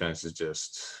Houston's defense is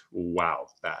just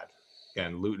bad.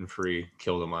 Again, Luton Free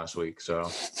killed him last week. So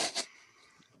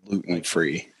Luton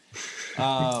Free.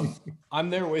 I'm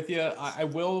there with you. I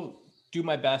will do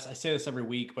my best. I say this every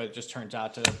week, but it just turns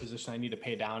out to a position I need to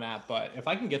pay down at. But if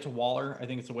I can get to Waller, I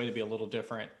think it's a way to be a little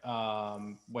different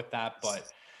with that. But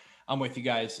I'm with you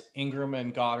guys. Ingram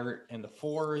and Goddard in the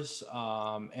 4s.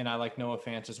 And I like Noah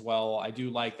Fant as well. I do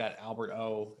like that Albert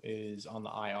O is on the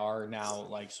IR now.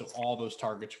 So all those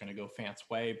targets are going to go Fant's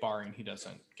way, barring he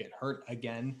doesn't get hurt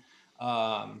again.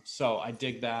 So I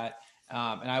dig that.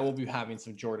 And I will be having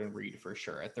some Jordan Reed for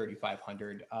sure at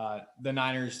 3,500. The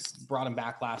Niners brought him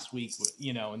back last week,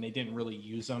 and they didn't really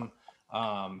use him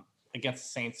against the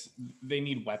Saints. They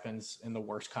need weapons in the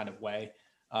worst kind of way.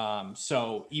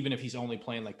 So even if he's only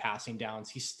playing like passing downs,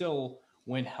 he's still,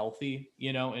 when healthy,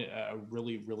 a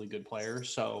really, really good player.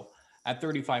 So at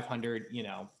 3,500,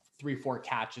 3-4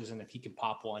 catches. And if he can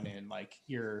pop one in,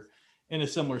 you're in a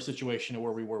similar situation to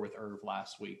where we were with Irv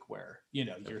last week, where,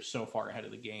 you're so far ahead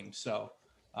of the game. So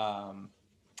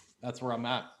that's where I'm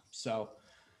at. So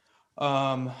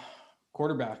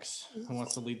quarterbacks, who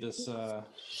wants to lead this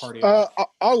party off?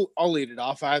 I'll lead it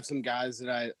off. I have some guys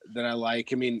that I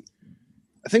like. I mean,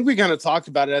 I think we kind of talked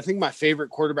about it. I think my favorite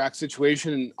quarterback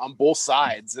situation on both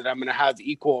sides that I'm going to have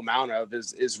equal amount of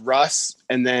is Russ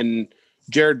and then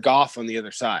Jared Goff on the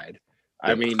other side.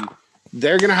 Yep. I mean,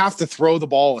 they're going to have to throw the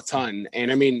ball a ton.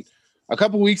 And I mean, a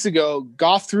couple weeks ago,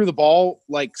 Goff threw the ball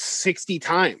 60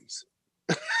 times.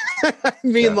 I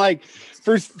mean,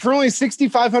 for only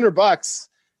 $6,500,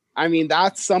 I mean,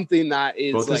 that's something that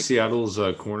is both of Seattle's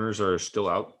corners are still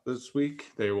out this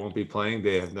week. They won't be playing.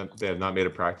 They have not made a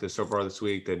practice so far this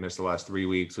week. They've missed the last 3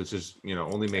 weeks, which is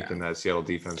only making that Seattle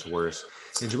defense worse.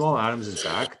 And Jamal Adams is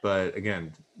back, but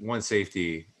again, one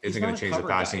safety isn't going to change the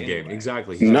passing game. Anyway.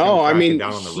 Exactly. He's I mean,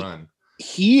 down on the run.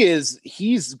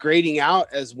 He's grading out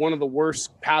as one of the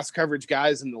worst pass coverage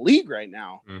guys in the league right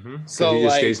now. Mm-hmm. So he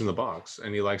just stays in the box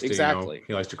and he likes to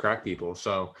he likes to crack people.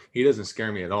 So he doesn't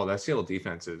scare me at all. That Seattle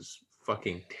defense is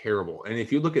fucking terrible. And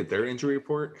if you look at their injury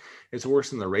report, it's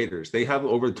worse than the Raiders. They have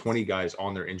over 20 guys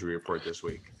on their injury report this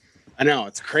week. I know,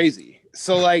 it's crazy.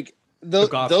 So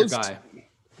Goff's your guy.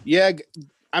 Yeah,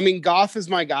 I mean, Goff is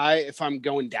my guy if I'm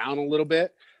going down a little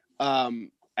bit.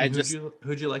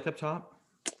 Who'd you like up top?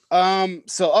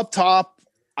 So up top,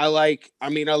 I like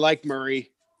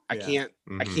Murray. I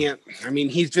mean,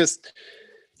 he's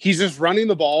just running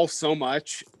the ball so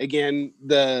much. Again,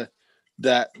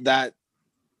 that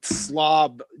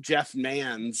slob Jeff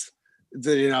Mans,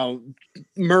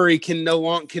 Murray can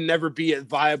never be a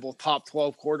viable top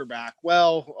 12 quarterback.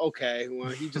 Well, okay. Well,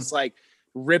 he just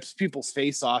rips people's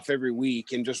face off every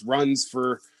week and just runs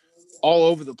for all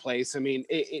over the place. I mean,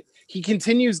 he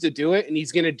continues to do it, and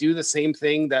he's going to do the same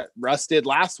thing that Russ did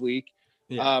last week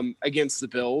against the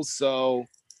Bills. So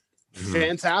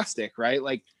fantastic,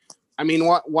 right? I mean,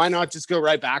 why not just go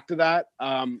right back to that?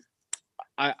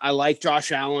 I like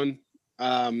Josh Allen.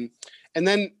 And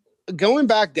then going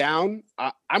back down,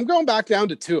 I'm going back down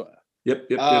to Tua. Yep.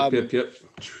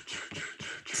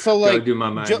 So gotta do my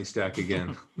Miami stack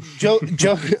again. Joe,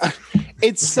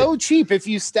 it's so cheap. If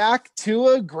you stack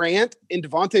Tua, Grant, and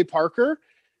Devontae Parker,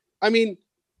 I mean,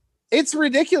 it's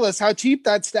ridiculous how cheap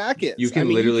that stack is. You can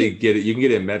get it. You can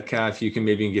get in Metcalf. You can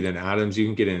maybe get in Adams. You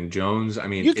can get in Jones. I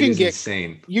mean,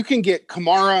 insane. You can get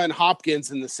Kamara and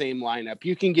Hopkins in the same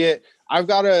lineup. I've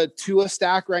got a Tua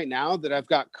stack right now that I've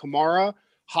got Kamara,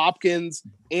 Hopkins,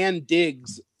 and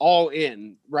Diggs all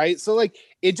in, right? So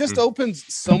it just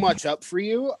opens so much up for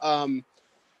you.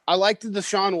 I like the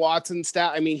Deshaun Watson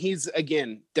stat. I mean,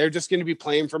 they're just going to be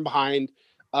playing from behind.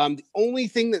 The only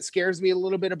thing that scares me a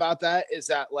little bit about that is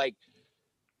that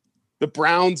the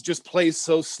Browns just play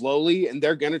so slowly, and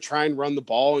they're going to try and run the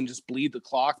ball and just bleed the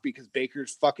clock because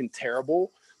Baker's fucking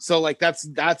terrible. So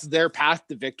that's their path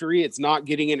to victory. It's not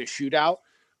getting in a shootout.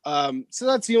 So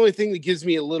that's the only thing that gives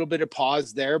me a little bit of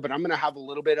pause there, but I'm going to have a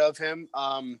little bit of him.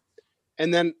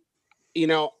 And then,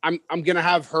 I'm going to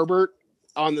have Herbert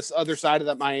on this other side of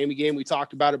that Miami game. We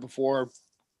talked about it before.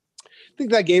 I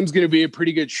think that game's going to be a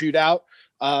pretty good shootout.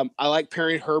 I like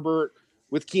pairing Herbert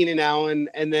with Keenan Allen,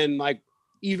 and then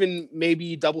even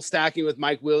maybe double stacking with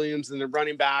Mike Williams and then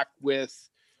running back with,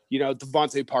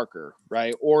 Devontae Parker,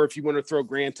 right? Or if you want to throw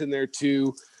Grant in there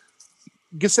too,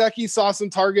 Gesicki saw some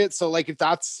targets. So like, if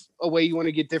that's a way you want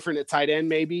to get different at tight end,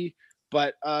 maybe,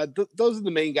 but those are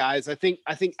the main guys. I think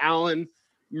Allen,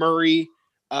 Murray,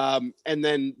 and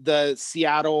then the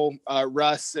Seattle,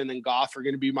 Russ, and then Goff are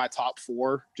going to be my top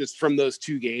 4 just from those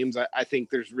 2 games. I think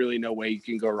there's really no way you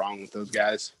can go wrong with those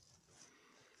guys.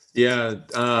 Yeah.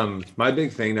 My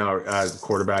big thing now at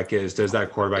quarterback is, does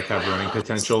that quarterback have running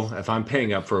potential? If I'm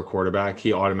paying up for a quarterback,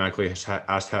 he automatically has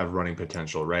to have running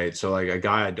potential, right? So like a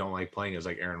guy I don't like playing is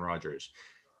like Aaron Rodgers.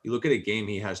 You look at a game,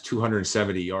 he has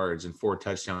 270 yards and 4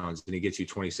 touchdowns, and he gets you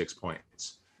 26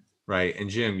 points, right? And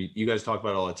Jim, you guys talk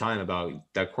about it all the time about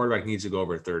that quarterback needs to go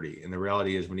over 30. And the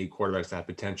reality is we need quarterbacks that have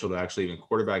potential to actually even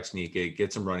quarterback sneak it,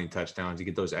 get some running touchdowns, you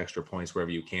get those extra points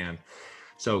wherever you can.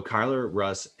 So Kyler,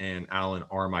 Russ, and Allen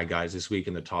are my guys this week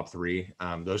in the top 3.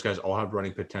 Those guys all have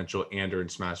running potential and are in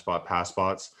smash spot pass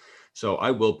spots. So I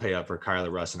will pay up for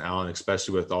Kyler, Russ, and Allen,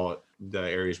 especially with all the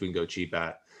areas we can go cheap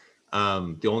at.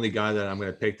 The only guy that I'm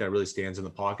going to pick that really stands in the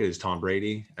pocket is Tom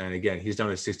Brady. And again, he's down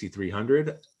to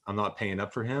 6,300. I'm not paying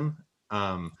up for him.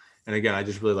 And again, I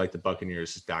just really like the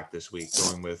Buccaneers stack this week,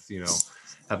 going with,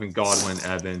 having Godwin,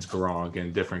 Evans, Gronk,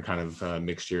 and different kind of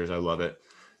mixtures. I love it.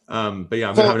 But yeah,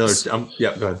 I'm going to have another.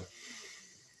 Yeah, go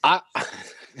ahead.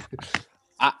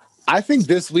 I think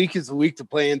this week is the week to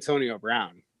play Antonio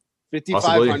Brown.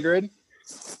 5,500.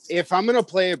 If I'm going to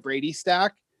play a Brady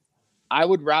stack, I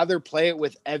would rather play it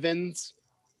with Evans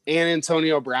and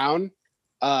Antonio Brown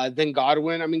than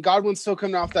Godwin. I mean, Godwin's still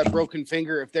coming off that broken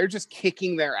finger. If they're just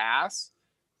kicking their ass,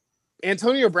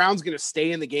 Antonio Brown's going to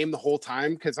stay in the game the whole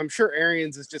time, because I'm sure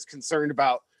Arians is just concerned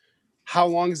about how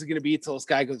long is it going to be till this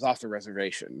guy goes off the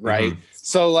reservation, right? Mm-hmm.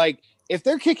 So, like, if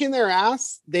they're kicking their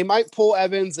ass, they might pull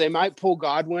Evans, they might pull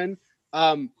Godwin.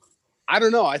 I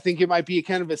don't know. I think it might be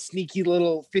kind of a sneaky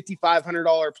little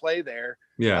 $5,500 play there.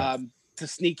 Yeah. To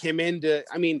sneak him into,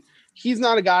 I mean, he's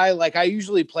not a guy like I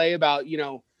usually play about,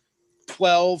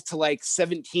 12 to like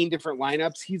 17 different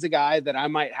lineups. He's a guy that I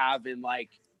might have in like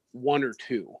 1 or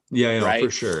 2. Yeah, right?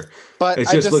 For sure. But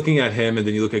it's just looking at him, and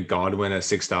then you look at Godwin at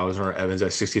 6,000 or Evans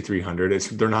at 6,300.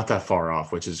 They're not that far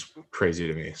off, which is crazy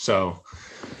to me. So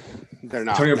they're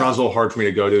not. Antonio Brown's a little hard for me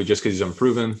to go to just because he's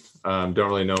unproven. Don't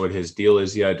really know what his deal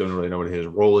is yet. Don't really know what his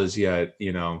role is yet.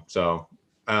 So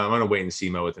I'm going to wait and see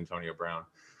mode with Antonio Brown.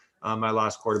 My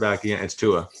last quarterback, again, it's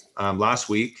Tua. Last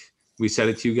week, we said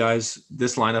it to you guys.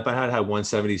 This lineup I had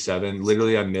 177.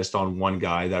 Literally, I missed on one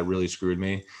guy that really screwed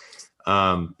me.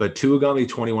 But Tua got me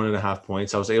 21.5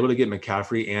 points. I was able to get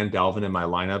McCaffrey and Dalvin in my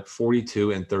lineup,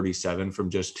 42 and 37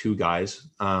 from just 2 guys.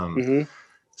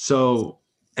 So,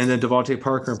 and then Devontae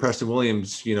Parker and Preston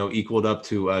Williams, equaled up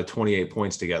to 28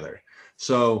 points together.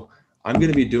 So I'm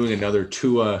going to be doing another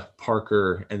Tua,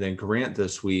 Parker, and then Grant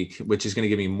this week, which is going to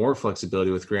give me more flexibility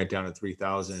with Grant down at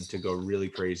 3,000 to go really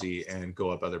crazy and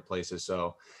go up other places.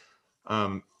 So,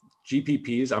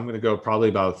 GPPs, I'm going to go probably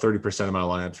about 30% of my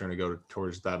lineups are going to go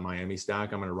towards that Miami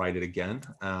stack. I'm going to write it again.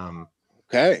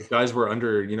 Okay. Guys were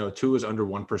under, Tua was under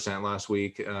 1% last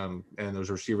week. And those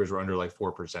receivers were under like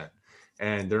 4%,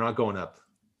 and they're not going up,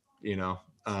 No.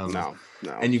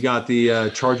 And you got the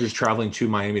Chargers traveling to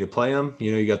Miami to play them.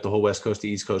 You got the whole West Coast to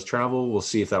East Coast travel. We'll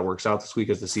see if that works out this week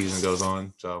as the season goes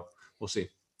on. So we'll see.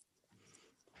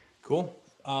 Cool.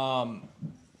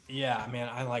 Yeah, man,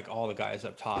 I like all the guys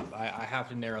up top. I have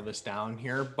to narrow this down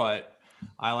here, but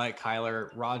I like Kyler.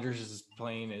 Rodgers is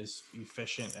playing as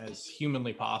efficient as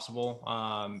humanly possible.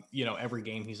 Every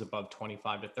game he's above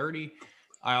 25 to 30.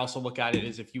 I also look at it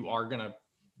as if you are going to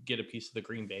get a piece of the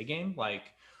Green Bay game, like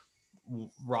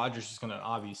Rodgers is going to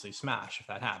obviously smash if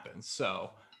that happens.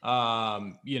 So,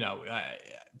 to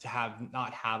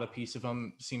not have a piece of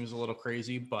him seems a little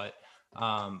crazy, but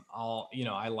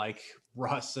I like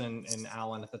Russ and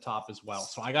Allen at the top as well.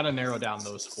 So I got to narrow down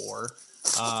those 4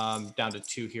 down to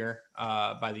 2 here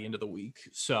by the end of the week.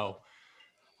 So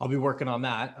I'll be working on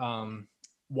that.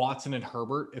 Watson and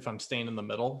Herbert, if I'm staying in the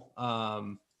middle.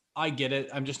 I get it.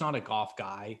 I'm just not a Goff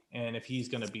guy. And if he's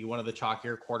going to be one of the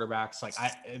chalkier quarterbacks,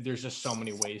 there's just so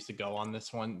many ways to go on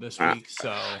this one this week.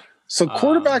 So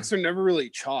quarterbacks are never really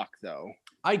chalk though.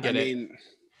 I get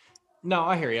No,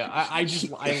 I hear you.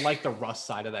 I like the Russ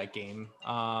side of that game.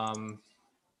 I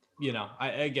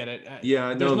get it.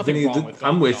 Yeah, no, Vinny,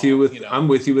 I'm with you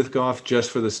with Goff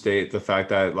just for the fact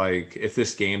that if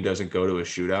this game doesn't go to a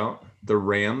shootout, the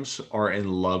Rams are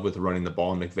in love with running the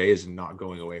ball, and McVay is not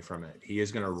going away from it. He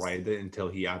is going to ride it until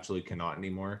he absolutely cannot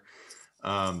anymore.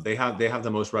 They have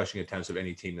the most rushing attempts of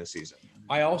any team this season.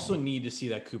 I also need to see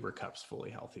that Cooper Kupp's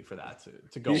fully healthy for that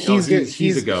to go. He's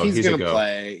going to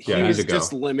play. Yeah, he was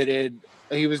just limited.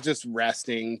 He was just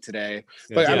resting today.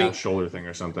 But I mean, shoulder thing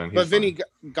or something. But Vinny,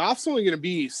 Goff's only going to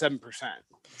be 7%.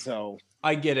 So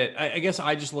I get it. I guess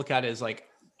I just look at it as like,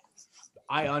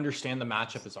 I understand the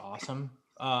matchup is awesome.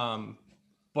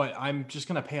 But I'm just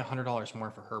going to pay $100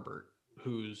 more for Herbert,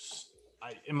 who's,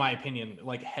 in my opinion,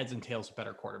 like heads and tails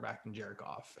better quarterback than Jared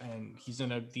Goff. And he's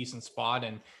in a decent spot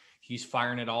and he's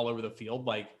firing it all over the field.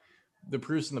 Like the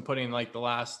proof's in the pudding, like the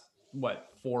last,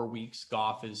 4 weeks,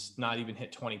 Goff has not even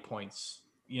hit 20 points,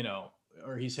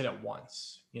 or he's hit it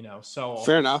once, so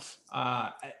fair enough.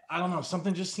 I don't know.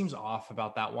 Something just seems off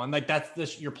about that one. Like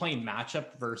you're playing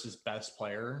matchup versus best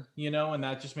player, and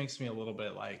that just makes me a little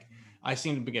bit like, I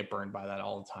seem to get burned by that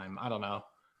all the time. I don't know.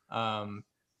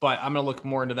 But I'm going to look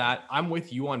more into that. I'm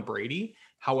with you on Brady.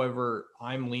 However,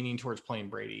 I'm leaning towards playing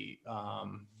Brady,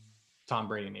 Tom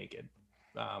Brady naked,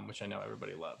 which I know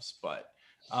everybody loves, but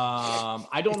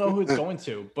I don't know who it's going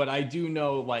to, but I do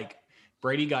know like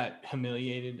Brady got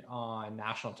humiliated on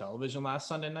national television last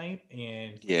Sunday night,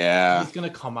 and he's going to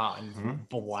come out and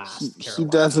blast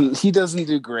Carolina. He doesn't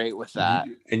do great with that.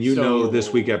 And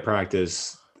this week at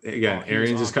practice, again,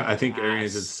 I think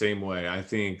Arians is the same way. I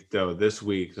think though this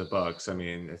week the Bucks, I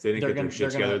mean, if they didn't get their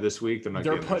shit together this week,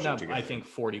 they're putting up I think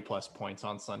 40 plus points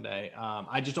on Sunday.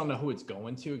 I just don't know who it's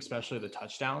going to, especially the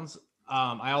touchdowns.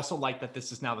 I also like that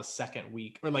this is now the second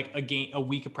week, or like a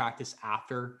week of practice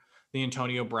after the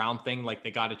Antonio Brown thing. Like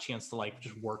they got a chance to like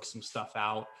just work some stuff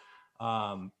out.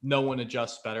 No one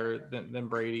adjusts better than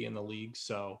Brady in the league.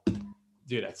 So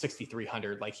dude, at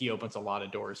 6,300, like he opens a lot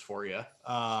of doors for you,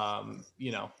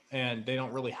 and they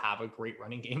don't really have a great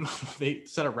running game. They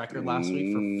set a record last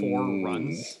week for 4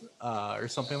 runs or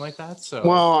something like that. So,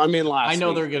 well, I mean, I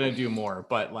know they're going to do more,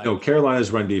 but like, no,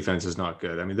 Carolina's run defense is not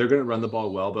good. I mean, they're going to run the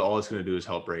ball well, but all it's going to do is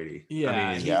help Brady. Yeah.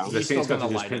 I mean, the Saints got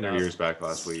to just pin their ears back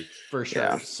last week. For sure.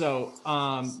 Yeah. So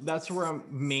that's where I'm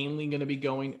mainly going to be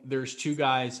going. There's 2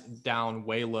 guys down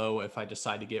way low if I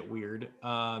decide to get weird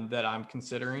that I'm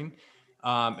considering.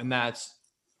 And that's,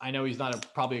 I know he's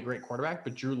not probably a great quarterback,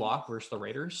 but Drew Lock versus the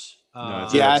Raiders.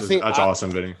 I think that's awesome,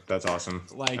 Vinny. That's awesome.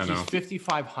 Like he's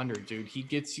 5,500, dude. He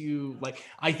gets you like,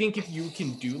 I think if you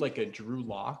can do like a Drew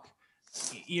Lock,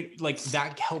 like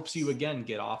that helps you again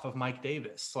get off of Mike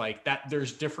Davis. Like that,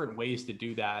 there's different ways to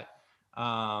do that.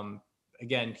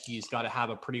 Again, he's got to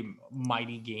have a pretty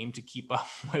mighty game to keep up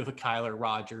with Kyler,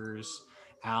 Rodgers,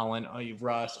 Allen,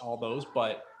 Russ, all those,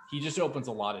 but he just opens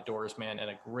a lot of doors, man, and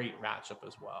a great matchup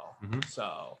as well.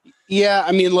 So, yeah,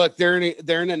 I mean, look, they're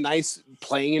in a nice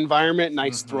playing environment,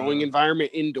 nice throwing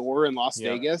environment indoor in Las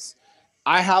Vegas.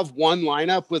 I have one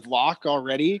lineup with Locke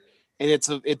already, and it's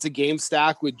a game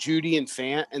stack with Judy and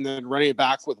Fant, and then running it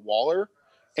back with Waller.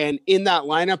 And in that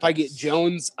lineup, I get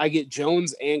Jones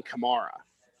and Kamara,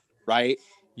 right?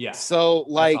 Yeah. So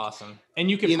like, that's awesome. And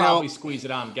you could probably squeeze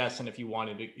it out. I'm guessing if you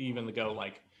wanted to even go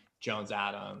like Jones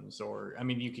Adams, or I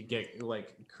mean, you could get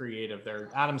like creative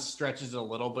there. Adams stretches it a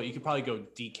little, but you could probably go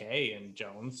DK and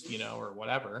Jones, or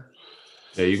whatever.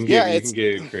 Yeah, you can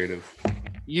get creative.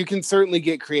 You can certainly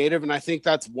get creative, and I think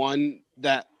that's one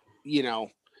that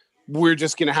we're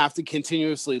just going to have to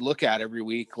continuously look at every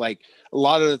week. Like a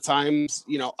lot of the times,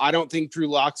 I don't think Drew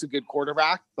Lock's a good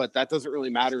quarterback, but that doesn't really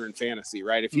matter in fantasy,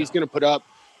 right? If he's going to put up,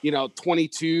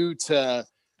 22 to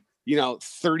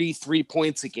 33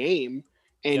 points a game,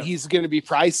 and he's going to be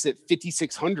priced at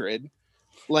 5,600.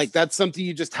 Like that's something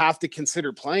you just have to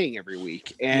consider playing every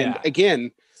week. And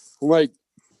again, like,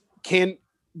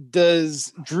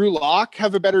 does Drew Lock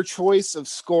have a better choice of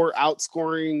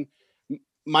outscoring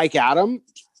Mike Adams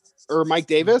or Mike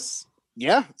Davis?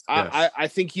 Yeah. Yes. I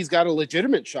think he's got a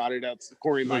legitimate shot at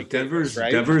outscoring Mike Davis,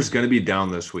 right? Denver's going to be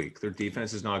down this week. Their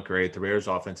defense is not great. The Raiders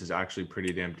offense is actually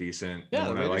pretty damn decent. Yeah,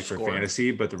 I like for fantasy,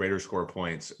 but the Raiders score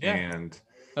points. Yeah. And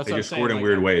they just scored in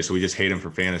weird ways, so we just hate him for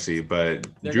fantasy. But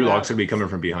Drew Lock's going to be coming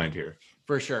from behind here.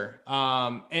 For sure.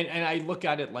 And I look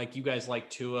at it like you guys like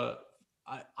Tua.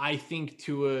 I think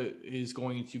Tua is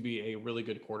going to be a really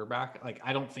good quarterback. Like,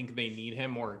 I don't think they need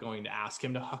him or going to ask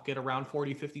him to huck it around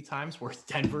 40, 50 times, whereas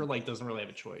Denver, like, doesn't really have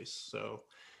a choice. So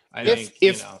I think,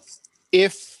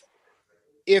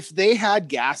 if they had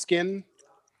Gaskin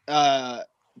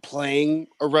playing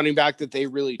a running back that they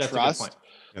really trust,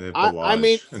 and and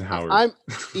Howard.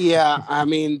 I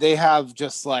mean, they have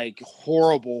just like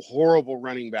horrible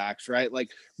running backs, right? Like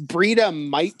Breida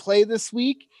might play this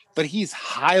week, but he's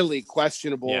highly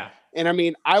questionable. Yeah. And I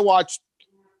mean, I watched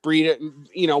Breida,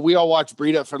 we all watched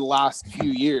Breida for the last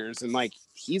few years, and like,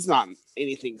 he's not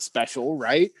anything special,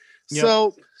 right? Yep.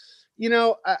 So,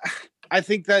 I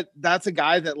think that's a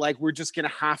guy that like, we're just going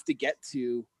to have to get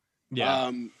to,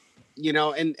 and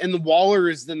the Waller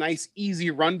is the nice,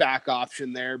 easy run back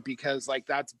option there, because like,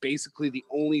 that's basically the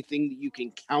only thing that you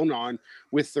can count on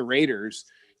with the Raiders.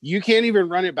 You can't even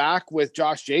run it back with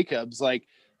Josh Jacobs. Like,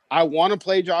 I want to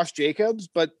play Josh Jacobs,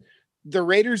 but the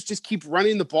Raiders just keep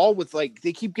running the ball with they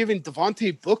keep giving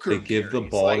Devontae Booker. They give the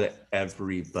ball to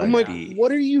everybody. I'm like,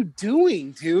 what are you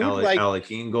doing, dude?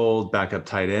 Alec Ingold, backup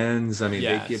tight ends. I mean,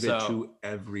 they give it to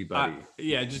everybody.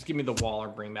 Just give me the Waller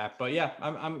bring back. But yeah,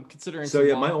 I'm considering. So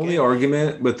yeah, my only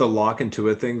argument with the lock and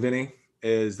Tua thing, Vinny,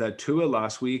 is that Tua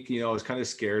last week, I was kind of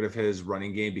scared of his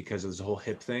running game because of this whole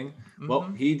hip thing. Mm-hmm. Well,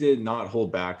 he did not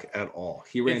hold back at all.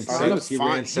 He ran seven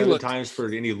times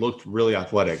and he looked really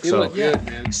athletic. So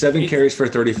good, 7 carries for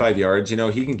 35 yards. He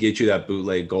can get you that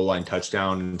bootleg goal line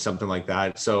touchdown and something like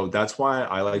that. So that's why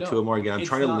I like Tua more. Again, I'm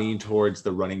trying to lean towards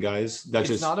the running guys.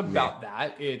 It's not about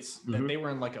that. It's that they were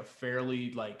in a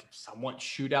fairly somewhat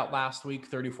shootout last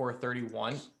week,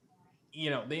 34-31. He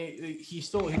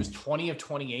was 20 of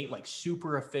 28,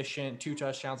 super efficient, 2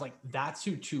 touchdowns. That's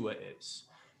who Tua is.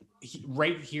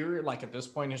 Right here, at this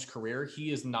point in his career,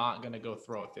 he is not going to go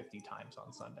throw it 50 times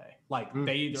on Sunday.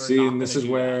 And this is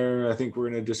where I think we're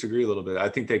going to disagree a little bit. I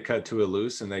think they cut Tua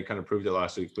loose, and they kind of proved it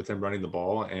last week with him running the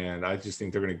ball. And I just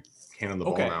think they're going to hand him the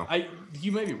ball now.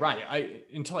 You may be right.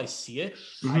 Until I see it,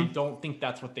 I don't think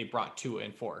that's what they brought Tua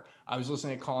in for. I was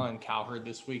listening to Colin Cowherd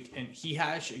this week, and he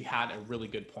actually had a really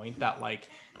good point that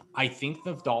I think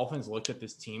the Dolphins looked at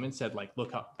this team and said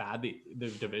look how bad the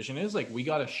division is. We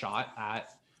got a shot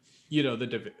at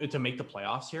to make the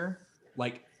playoffs here.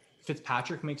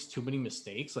 Fitzpatrick makes too many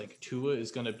mistakes. Tua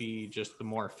is going to be just the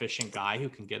more efficient guy who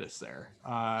can get us there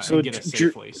and get us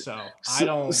safely.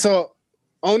 So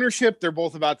ownership, they're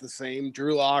both about the same.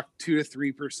 Drew Lock 2 to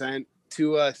 3%,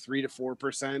 Tua 3 to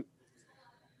 4%.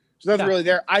 There's nothing really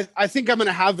there. I think I'm going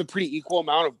to have a pretty equal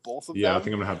amount of both of them. Yeah, I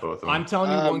think I'm going to have both of them. I'm telling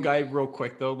you one guy real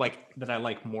quick, though, that I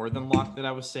like more than Lock that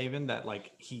I was saving, that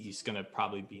he's going to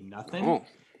probably be nothing. Oh,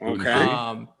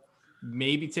 okay.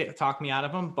 Maybe talk me out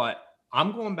of him, but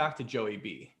I'm going back to Joey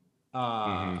B.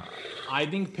 I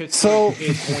think Pittsburgh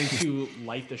is going to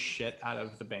light the shit out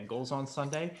of the Bengals on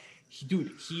Sunday.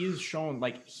 He is shown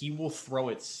he will throw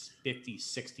it 50,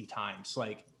 60 times.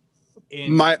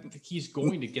 He's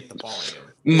going to get the ball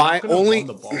in.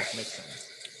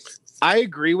 I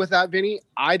agree with that, Vinny.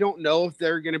 I don't know if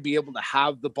they're going to be able to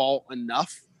have the ball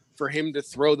enough for him to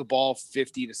throw the ball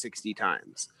 50 to 60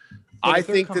 times. I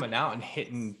think coming out and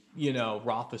hitting,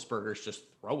 Roethlisberger's just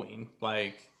throwing.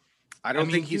 I don't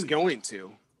think he's going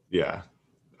to. Yeah.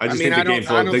 I don't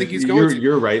think he's going to.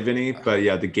 You're right, Vinny. But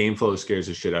yeah, the game flow scares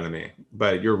the shit out of me.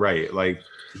 But you're right.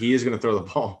 He is going to throw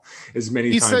the ball as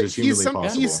many times as humanly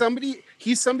possible.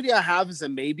 He's somebody I have as a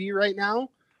maybe right now.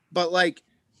 But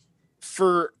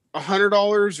for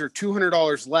 $100 or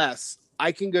 $200 less,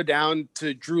 I can go down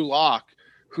to Drew Lock,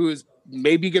 who is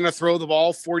maybe going to throw the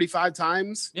ball 45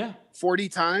 times. Yeah. 40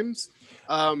 times.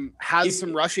 Has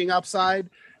some rushing upside.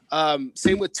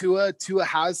 Same with Tua. Tua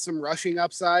has some rushing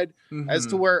upside as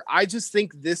to where I just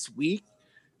think this week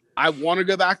I want to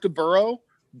go back to Burrow,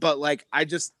 but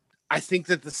I think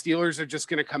that the Steelers are just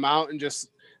going to come out and just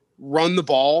run the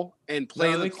ball and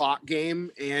play the clock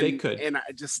game. And they could. And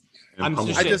I'm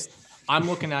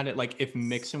looking at it if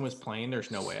Mixon was playing,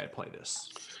 there's no way I'd play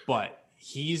this. But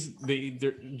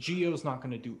Gio's not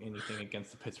going to do anything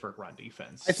against the Pittsburgh run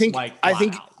defense. I think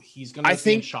he's going to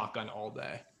be in shotgun all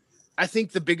day. I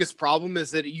think the biggest problem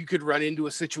is that you could run into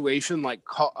a situation like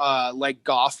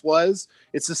Goff was.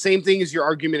 It's the same thing as your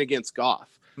argument against Goff.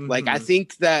 I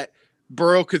think that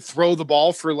Burrow could throw the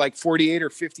ball for 48 or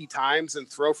 50 times and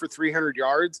throw for 300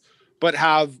 yards, but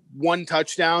have 1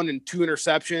 touchdown and 2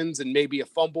 interceptions and maybe a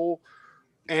fumble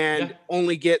and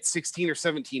only get 16 or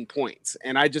 17 points.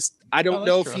 And I don't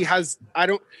know if he has,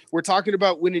 we're talking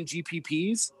about winning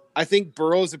GPPs. I think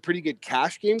Burrow is a pretty good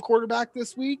cash game quarterback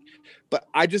this week, but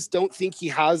I just don't think he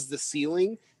has the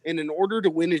ceiling. And in order to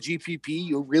win a GPP,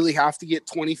 you really have to get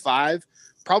 25,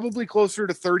 probably closer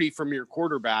to 30 from your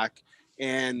quarterback.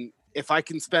 And if I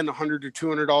can spend $100 or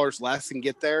 $200 less and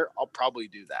get there, I'll probably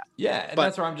do that. Yeah. And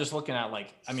that's where I'm just looking at.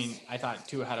 I thought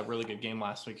Tua had a really good game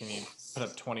last week and he put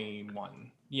up 21,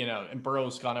 and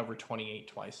Burrow's gone over 28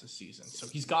 twice this season. So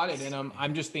he's got it in him.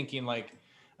 I'm just thinking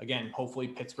again, hopefully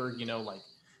Pittsburgh,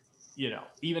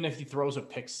 even if he throws a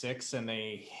pick 6 and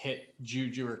they hit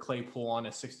Juju or Claypool on a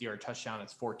 60-yard touchdown,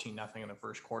 it's 14-0 in the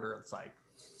first quarter. It's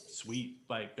sweet.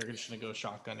 They're just going to go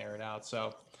shotgun, air it out.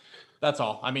 So that's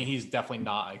all. I mean, he's definitely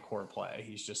not a core play.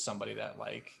 He's just somebody that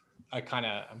I'm kind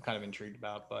of intrigued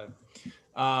about, but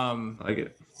I get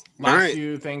it. Last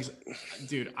few things,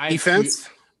 dude. Defense.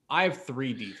 I have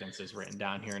 3 defenses written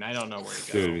down here, and I don't know where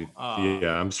to go. Dude,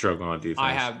 I'm struggling on defense.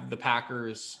 I have the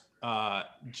Packers.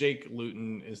 Jake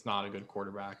Luton is not a good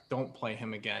quarterback. Don't play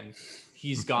him again.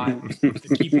 He's got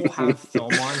people have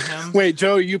film on him. Wait,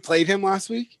 Joe, you played him last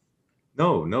week?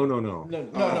 No. No.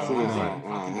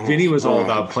 Vinny was all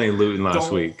about playing Luton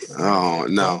last week. Oh,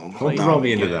 no. Don't throw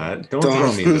me into that. Don't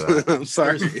throw me into that. I'm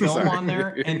sorry. There's film on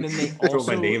there, and then they Throw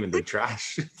also my name in the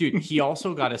trash. Dude, he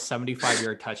also got a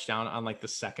 75-yard touchdown on like the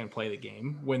second play of the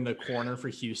game when the corner for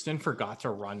Houston forgot to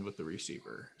run with the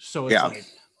receiver. So it's like,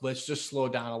 let's just slow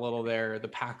down a little there. The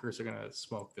Packers are gonna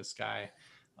smoke this guy.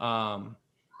 I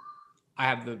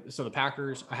have the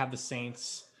Packers. I have the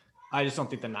Saints. I just don't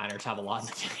think the Niners have a lot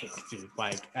to take, dude.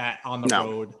 Like on the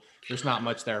road, there's not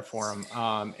much there for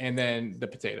them. And then the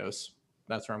potatoes.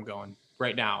 That's where I'm going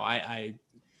right now.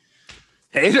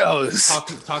 Potatoes.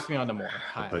 Talk to me on the more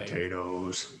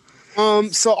potatoes.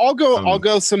 So I'll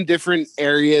go some different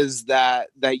areas that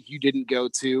you didn't go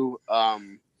to.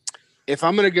 If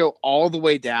I'm gonna go all the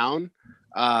way down,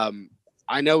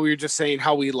 I know we were just saying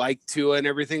how we like Tua and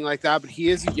everything like that, but he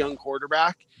is a young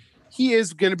quarterback. He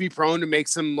is going to be prone to make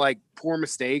some like poor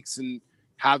mistakes and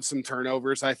have some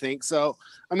turnovers, I think. So,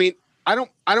 I mean, I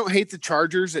don't hate the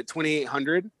Chargers at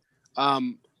 2,800.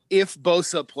 If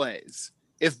Bosa plays.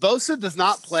 If Bosa does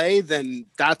not play, then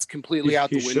that's completely out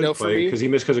the window for me. Because he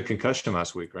missed because of concussion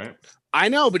last week, right? I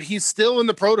know, but he's still in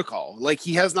the protocol. Like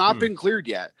he has not been cleared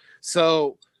yet.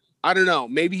 So I don't know.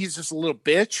 Maybe he's just a little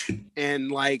bitch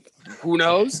and like, who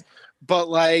knows? But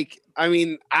like, I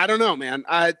mean, I don't know, man.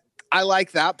 I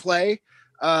like that play.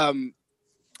 I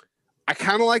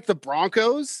kind of like the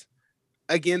Broncos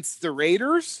against the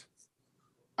Raiders.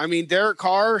 I mean, Derek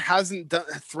Carr hasn't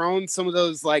thrown some of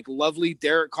those like lovely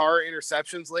Derek Carr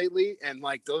interceptions lately, and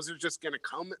like those are just going to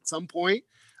come at some point.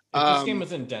 If this game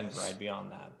was in Denver, I'd be on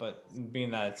that. But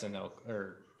being that it's in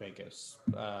Vegas,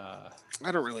 I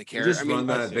don't really care.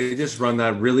 They just run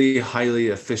that really highly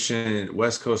efficient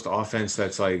West Coast offense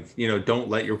that's like, don't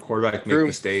let your quarterback make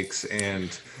mistakes.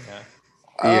 And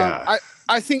I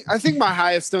think my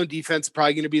highest owned defense is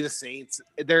probably going to be the Saints.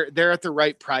 They're at the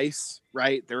right price,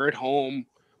 right? They're at home.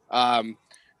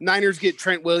 Niners get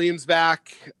Trent Williams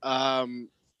back,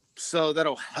 so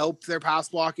that'll help their pass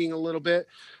blocking a little bit.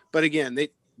 But again,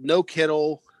 no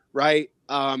Kittle, right?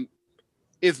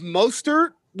 If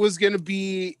Mostert was going to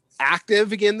be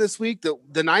active again this week,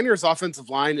 the Niners offensive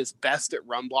line is best at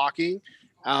run blocking,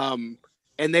 and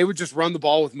they would just run the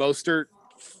ball with Mostert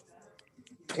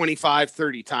 25,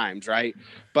 30 times, right?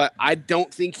 But I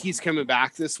don't think he's coming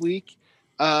back this week.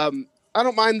 I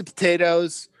don't mind the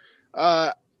potatoes.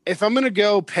 If I'm going to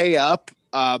go pay up,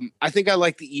 I think I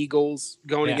like the Eagles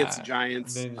going against the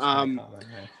Giants.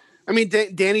 I mean,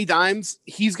 Danny Dimes,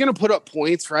 he's going to put up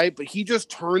points, right? But he just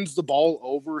turns the ball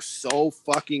over so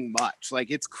fucking much. Like,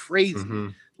 it's crazy. Mm-hmm.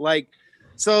 Like,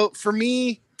 so for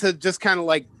me to just kind of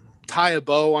like tie a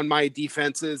bow on my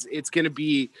defenses, it's going to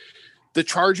be the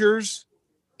Chargers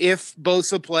if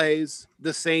Bosa plays,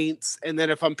 the Saints, and then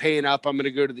if I'm paying up, I'm going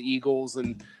to go to the Eagles.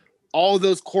 And all of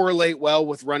those correlate well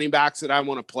with running backs that I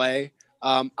want to play.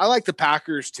 I like the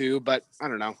Packers too, but I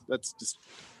don't know. That's just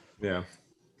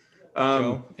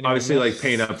obviously like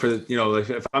paying up for like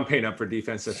if I'm paying up for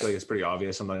defense, I feel like it's pretty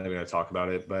obvious. I'm not even going to talk about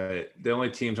it, but the only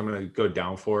teams I'm going to go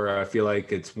down for, I feel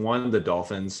like it's the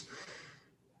Dolphins.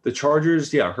 The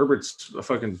Chargers, Herbert's a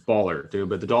fucking baller, dude.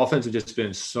 But the Dolphins have just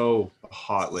been so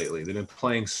hot lately. They've been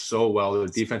playing so well. The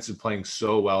defense is playing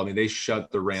so well. I mean, they shut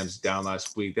the Rams down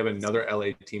last week. They have another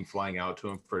LA team flying out to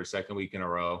them for a second week in a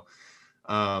row.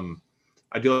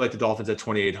 I do like the Dolphins at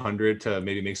 2,800 to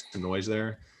maybe make some noise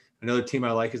there. Another team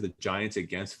I like is the Giants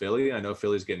against Philly. I know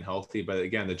Philly's getting healthy, but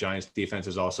again, the Giants defense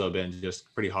has also been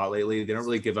just pretty hot lately. They don't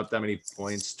really give up that many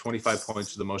points. 25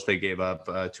 points is the most they gave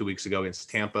up 2 weeks ago against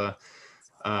Tampa.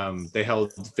 They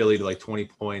held Philly to like 20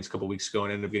 points a couple weeks ago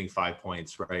and ended up getting 5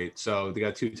 points, right? So they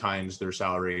got 2 times their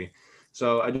salary.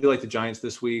 So I do like the Giants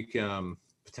this week.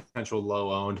 Potential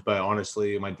low owned, but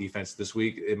honestly, my defense this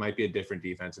week, it might be a different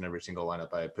defense in every single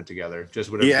lineup I put together. Just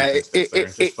whatever.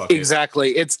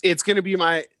 Exactly. It's going to be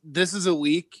this is a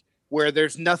week where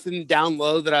there's nothing down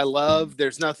low that I love.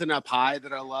 There's nothing up high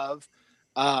that I love.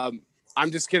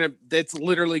 That's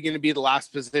literally going to be the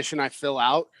last position I fill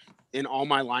out in all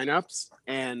my lineups.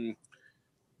 And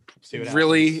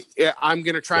really, I'm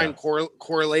going to try and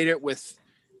correlate it with,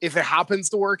 if it happens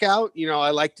to work out, I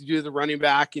like to do the running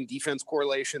back and defense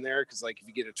correlation there. Cause like if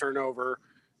you get a turnover,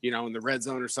 in the red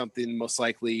zone or something, most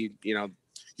likely,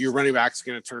 your running back's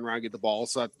going to turn around and get the ball.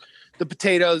 So the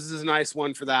potatoes is a nice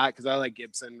one for that. Cause I like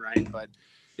Gibson. Right. But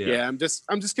I'm just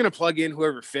going to plug in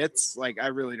whoever fits. Like, I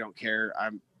really don't care.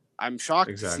 I'm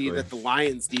shocked to see that the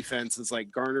Lions defense is like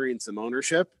garnering some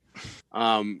ownership.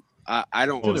 I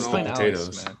don't know.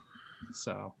 Potatoes, man.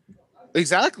 So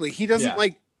exactly. He doesn't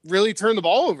really turn the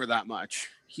ball over that much.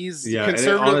 He's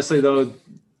conservative. And honestly though,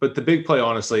 But the big play,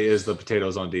 honestly, is the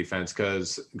potatoes on defense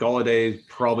because Galladay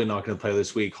probably not going to play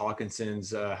this week. Hawkinson's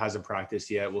hasn't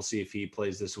practiced yet. We'll see if he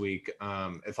plays this week.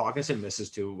 If Hawkinson misses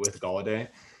too with Galladay,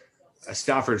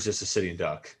 Stafford's just a sitting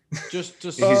duck. Just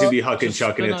he's going to be hucking,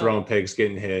 chucking, and a, throwing picks,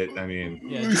 getting hit. I mean,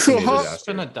 yeah, just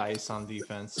spin a dice on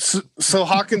defense. So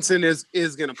Hawkinson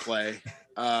is going to play.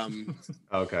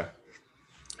 Okay.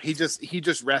 He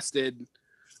just rested.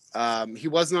 He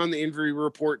wasn't on the injury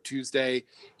report Tuesday.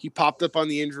 He popped up on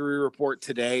the injury report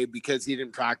today because he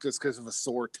didn't practice because of a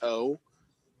sore toe.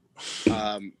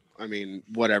 I mean,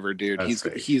 whatever, dude.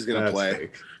 That's he's gonna play.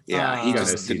 Fake. Yeah, he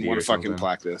just didn't want to fucking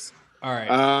practice. All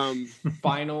right.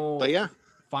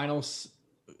 Final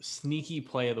sneaky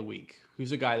play of the week.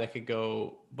 Who's a guy that could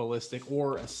go ballistic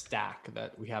or a stack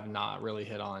that we have not really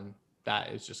hit on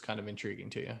that is just kind of intriguing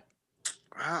to you?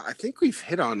 I think we've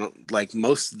hit on like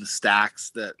most of the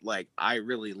stacks that like I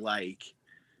really like.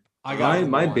 I got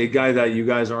my big guy that you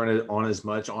guys aren't on as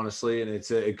much, honestly, and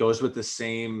it goes with the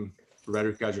same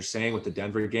rhetoric you guys are saying with the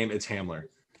Denver game. It's Hamler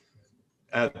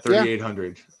at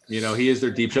 3,800. You know, he is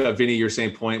their deep shot. Vinny, you're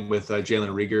saying point with Jalen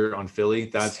Rieger on Philly.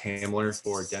 That's Hamler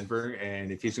for Denver,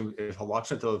 and if Locke's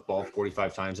going to throw the ball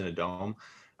 45 times in a dome,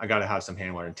 I got to have some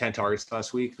Hamler. And 10 targets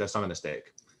last week, that's not a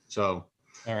mistake. So.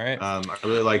 All right. I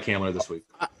really like Hamler this week.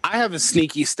 I have a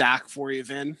sneaky stack for you,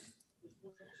 Vin.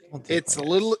 It's a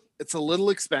little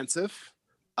expensive,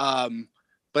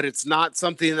 but it's not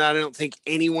something that I don't think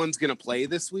anyone's going to play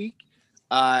this week.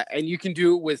 And you can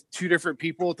do it with two different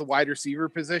people at the wide receiver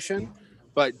position,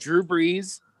 but Drew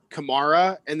Brees,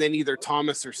 Kamara, and then either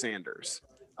Thomas or Sanders.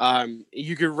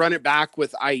 You could run it back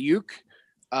with Ayuk.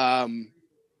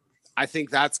 I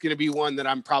think that's going to be one that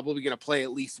I'm probably going to play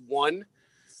at least one.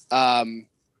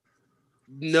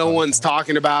 No one's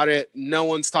talking about it. No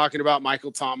one's talking about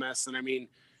Michael Thomas. And I mean,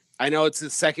 I know it's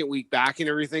his second week back and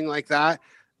everything like that.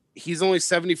 He's only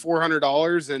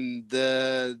 $7,400 and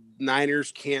the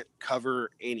Niners can't cover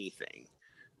anything.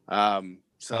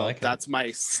 So that's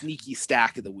my sneaky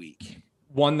stack of the week.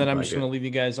 One that I'm just going to leave you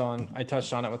guys on. I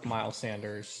touched on it with Miles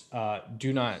Sanders.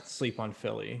 Do not sleep on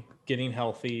Philly. Getting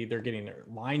healthy. They're getting their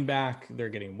line back. They're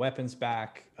getting weapons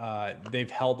back.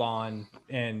 They've held on,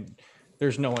 and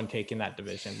there's no one taking that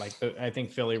division. Like I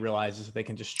think Philly realizes that they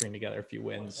can just string together a few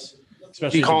wins.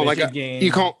 Especially you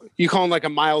call like a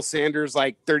Miles Sanders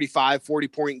like 35,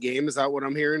 40-point game. Is that what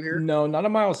I'm hearing here? No, not a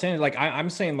Miles Sanders. Like I'm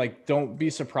saying, like don't be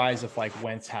surprised if like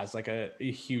Wentz has like a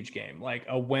huge game, like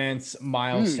a Wentz,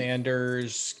 Miles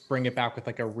Sanders, bring it back with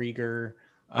like a Rieger.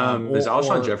 Is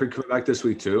Alshon Jeffrey coming back this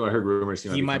week too? I heard rumors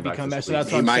he might be coming back. So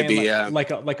that's what I'm saying.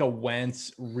 Like a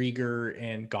Wentz, Rieger,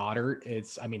 and Goddard.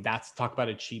 That's talk about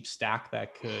a cheap stack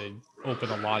that could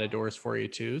open a lot of doors for you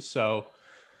too. So.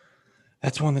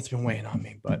 That's one that's been weighing on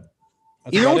me, but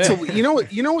you know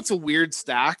what's a weird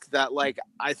stack that like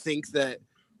I think that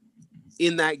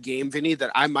in that game, Vinny, that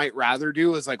I might rather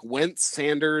do is like Wentz,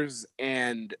 Sanders,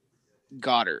 and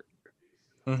Goddard.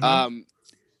 No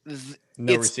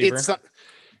receiver.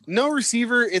 No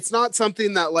receiver. It's not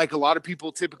something that like a lot of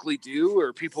people typically do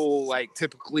or people like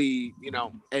typically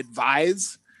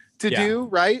advise to do.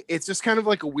 Right? It's just kind of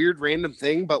like a weird random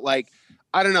thing, but like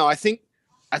I don't know. I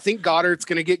think Goddard's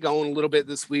going to get going a little bit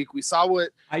this week. We saw what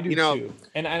I do too,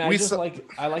 and I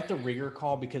like the Rieger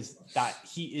call because that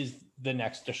he is the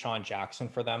next Deshaun Jackson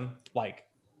for them. Like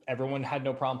everyone had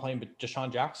no problem playing, but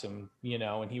Deshaun Jackson,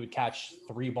 and he would catch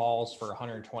 3 balls for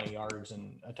 120 yards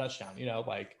and a touchdown. You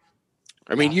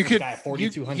could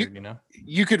 4,200.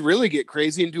 You could really get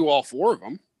crazy and do all 4 of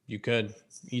them. You could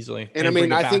easily,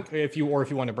 and I think if you want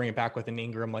to bring it back with an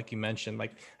Ingram, like you mentioned,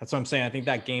 like that's what I'm saying. I think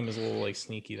that game is a little like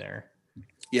sneaky there.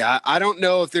 Yeah, I don't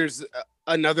know if there's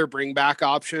another bring back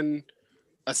option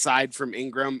aside from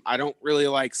Ingram. I don't really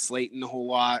like Slayton a whole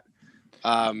lot.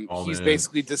 He's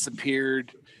basically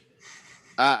disappeared.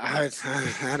 I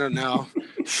don't know.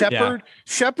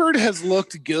 Shepard has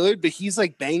looked good, but he's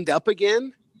like banged up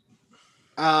again.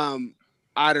 I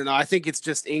don't know. I think it's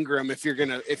just Ingram if you're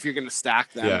gonna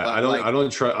stack them. Yeah, but I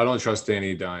don't trust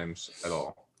Danny Dimes at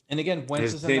all. And again,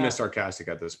 Wentz his name is sarcastic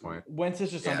at this point. Wentz is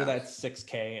just under that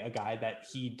 6K, a guy that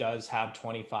he does have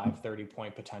 25, 30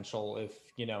 point potential if,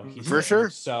 he's for sure.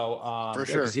 So, for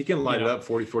sure. Because he can light it up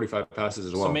 40, 45 passes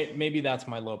as well. So maybe that's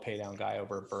my low pay down guy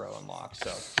over Burrow and Locke.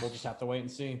 So we'll just have to wait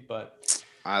and see. But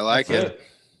I like it.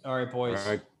 All right, boys. All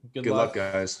right. Good luck,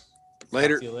 guys.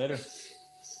 Later. See you later.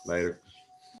 Later.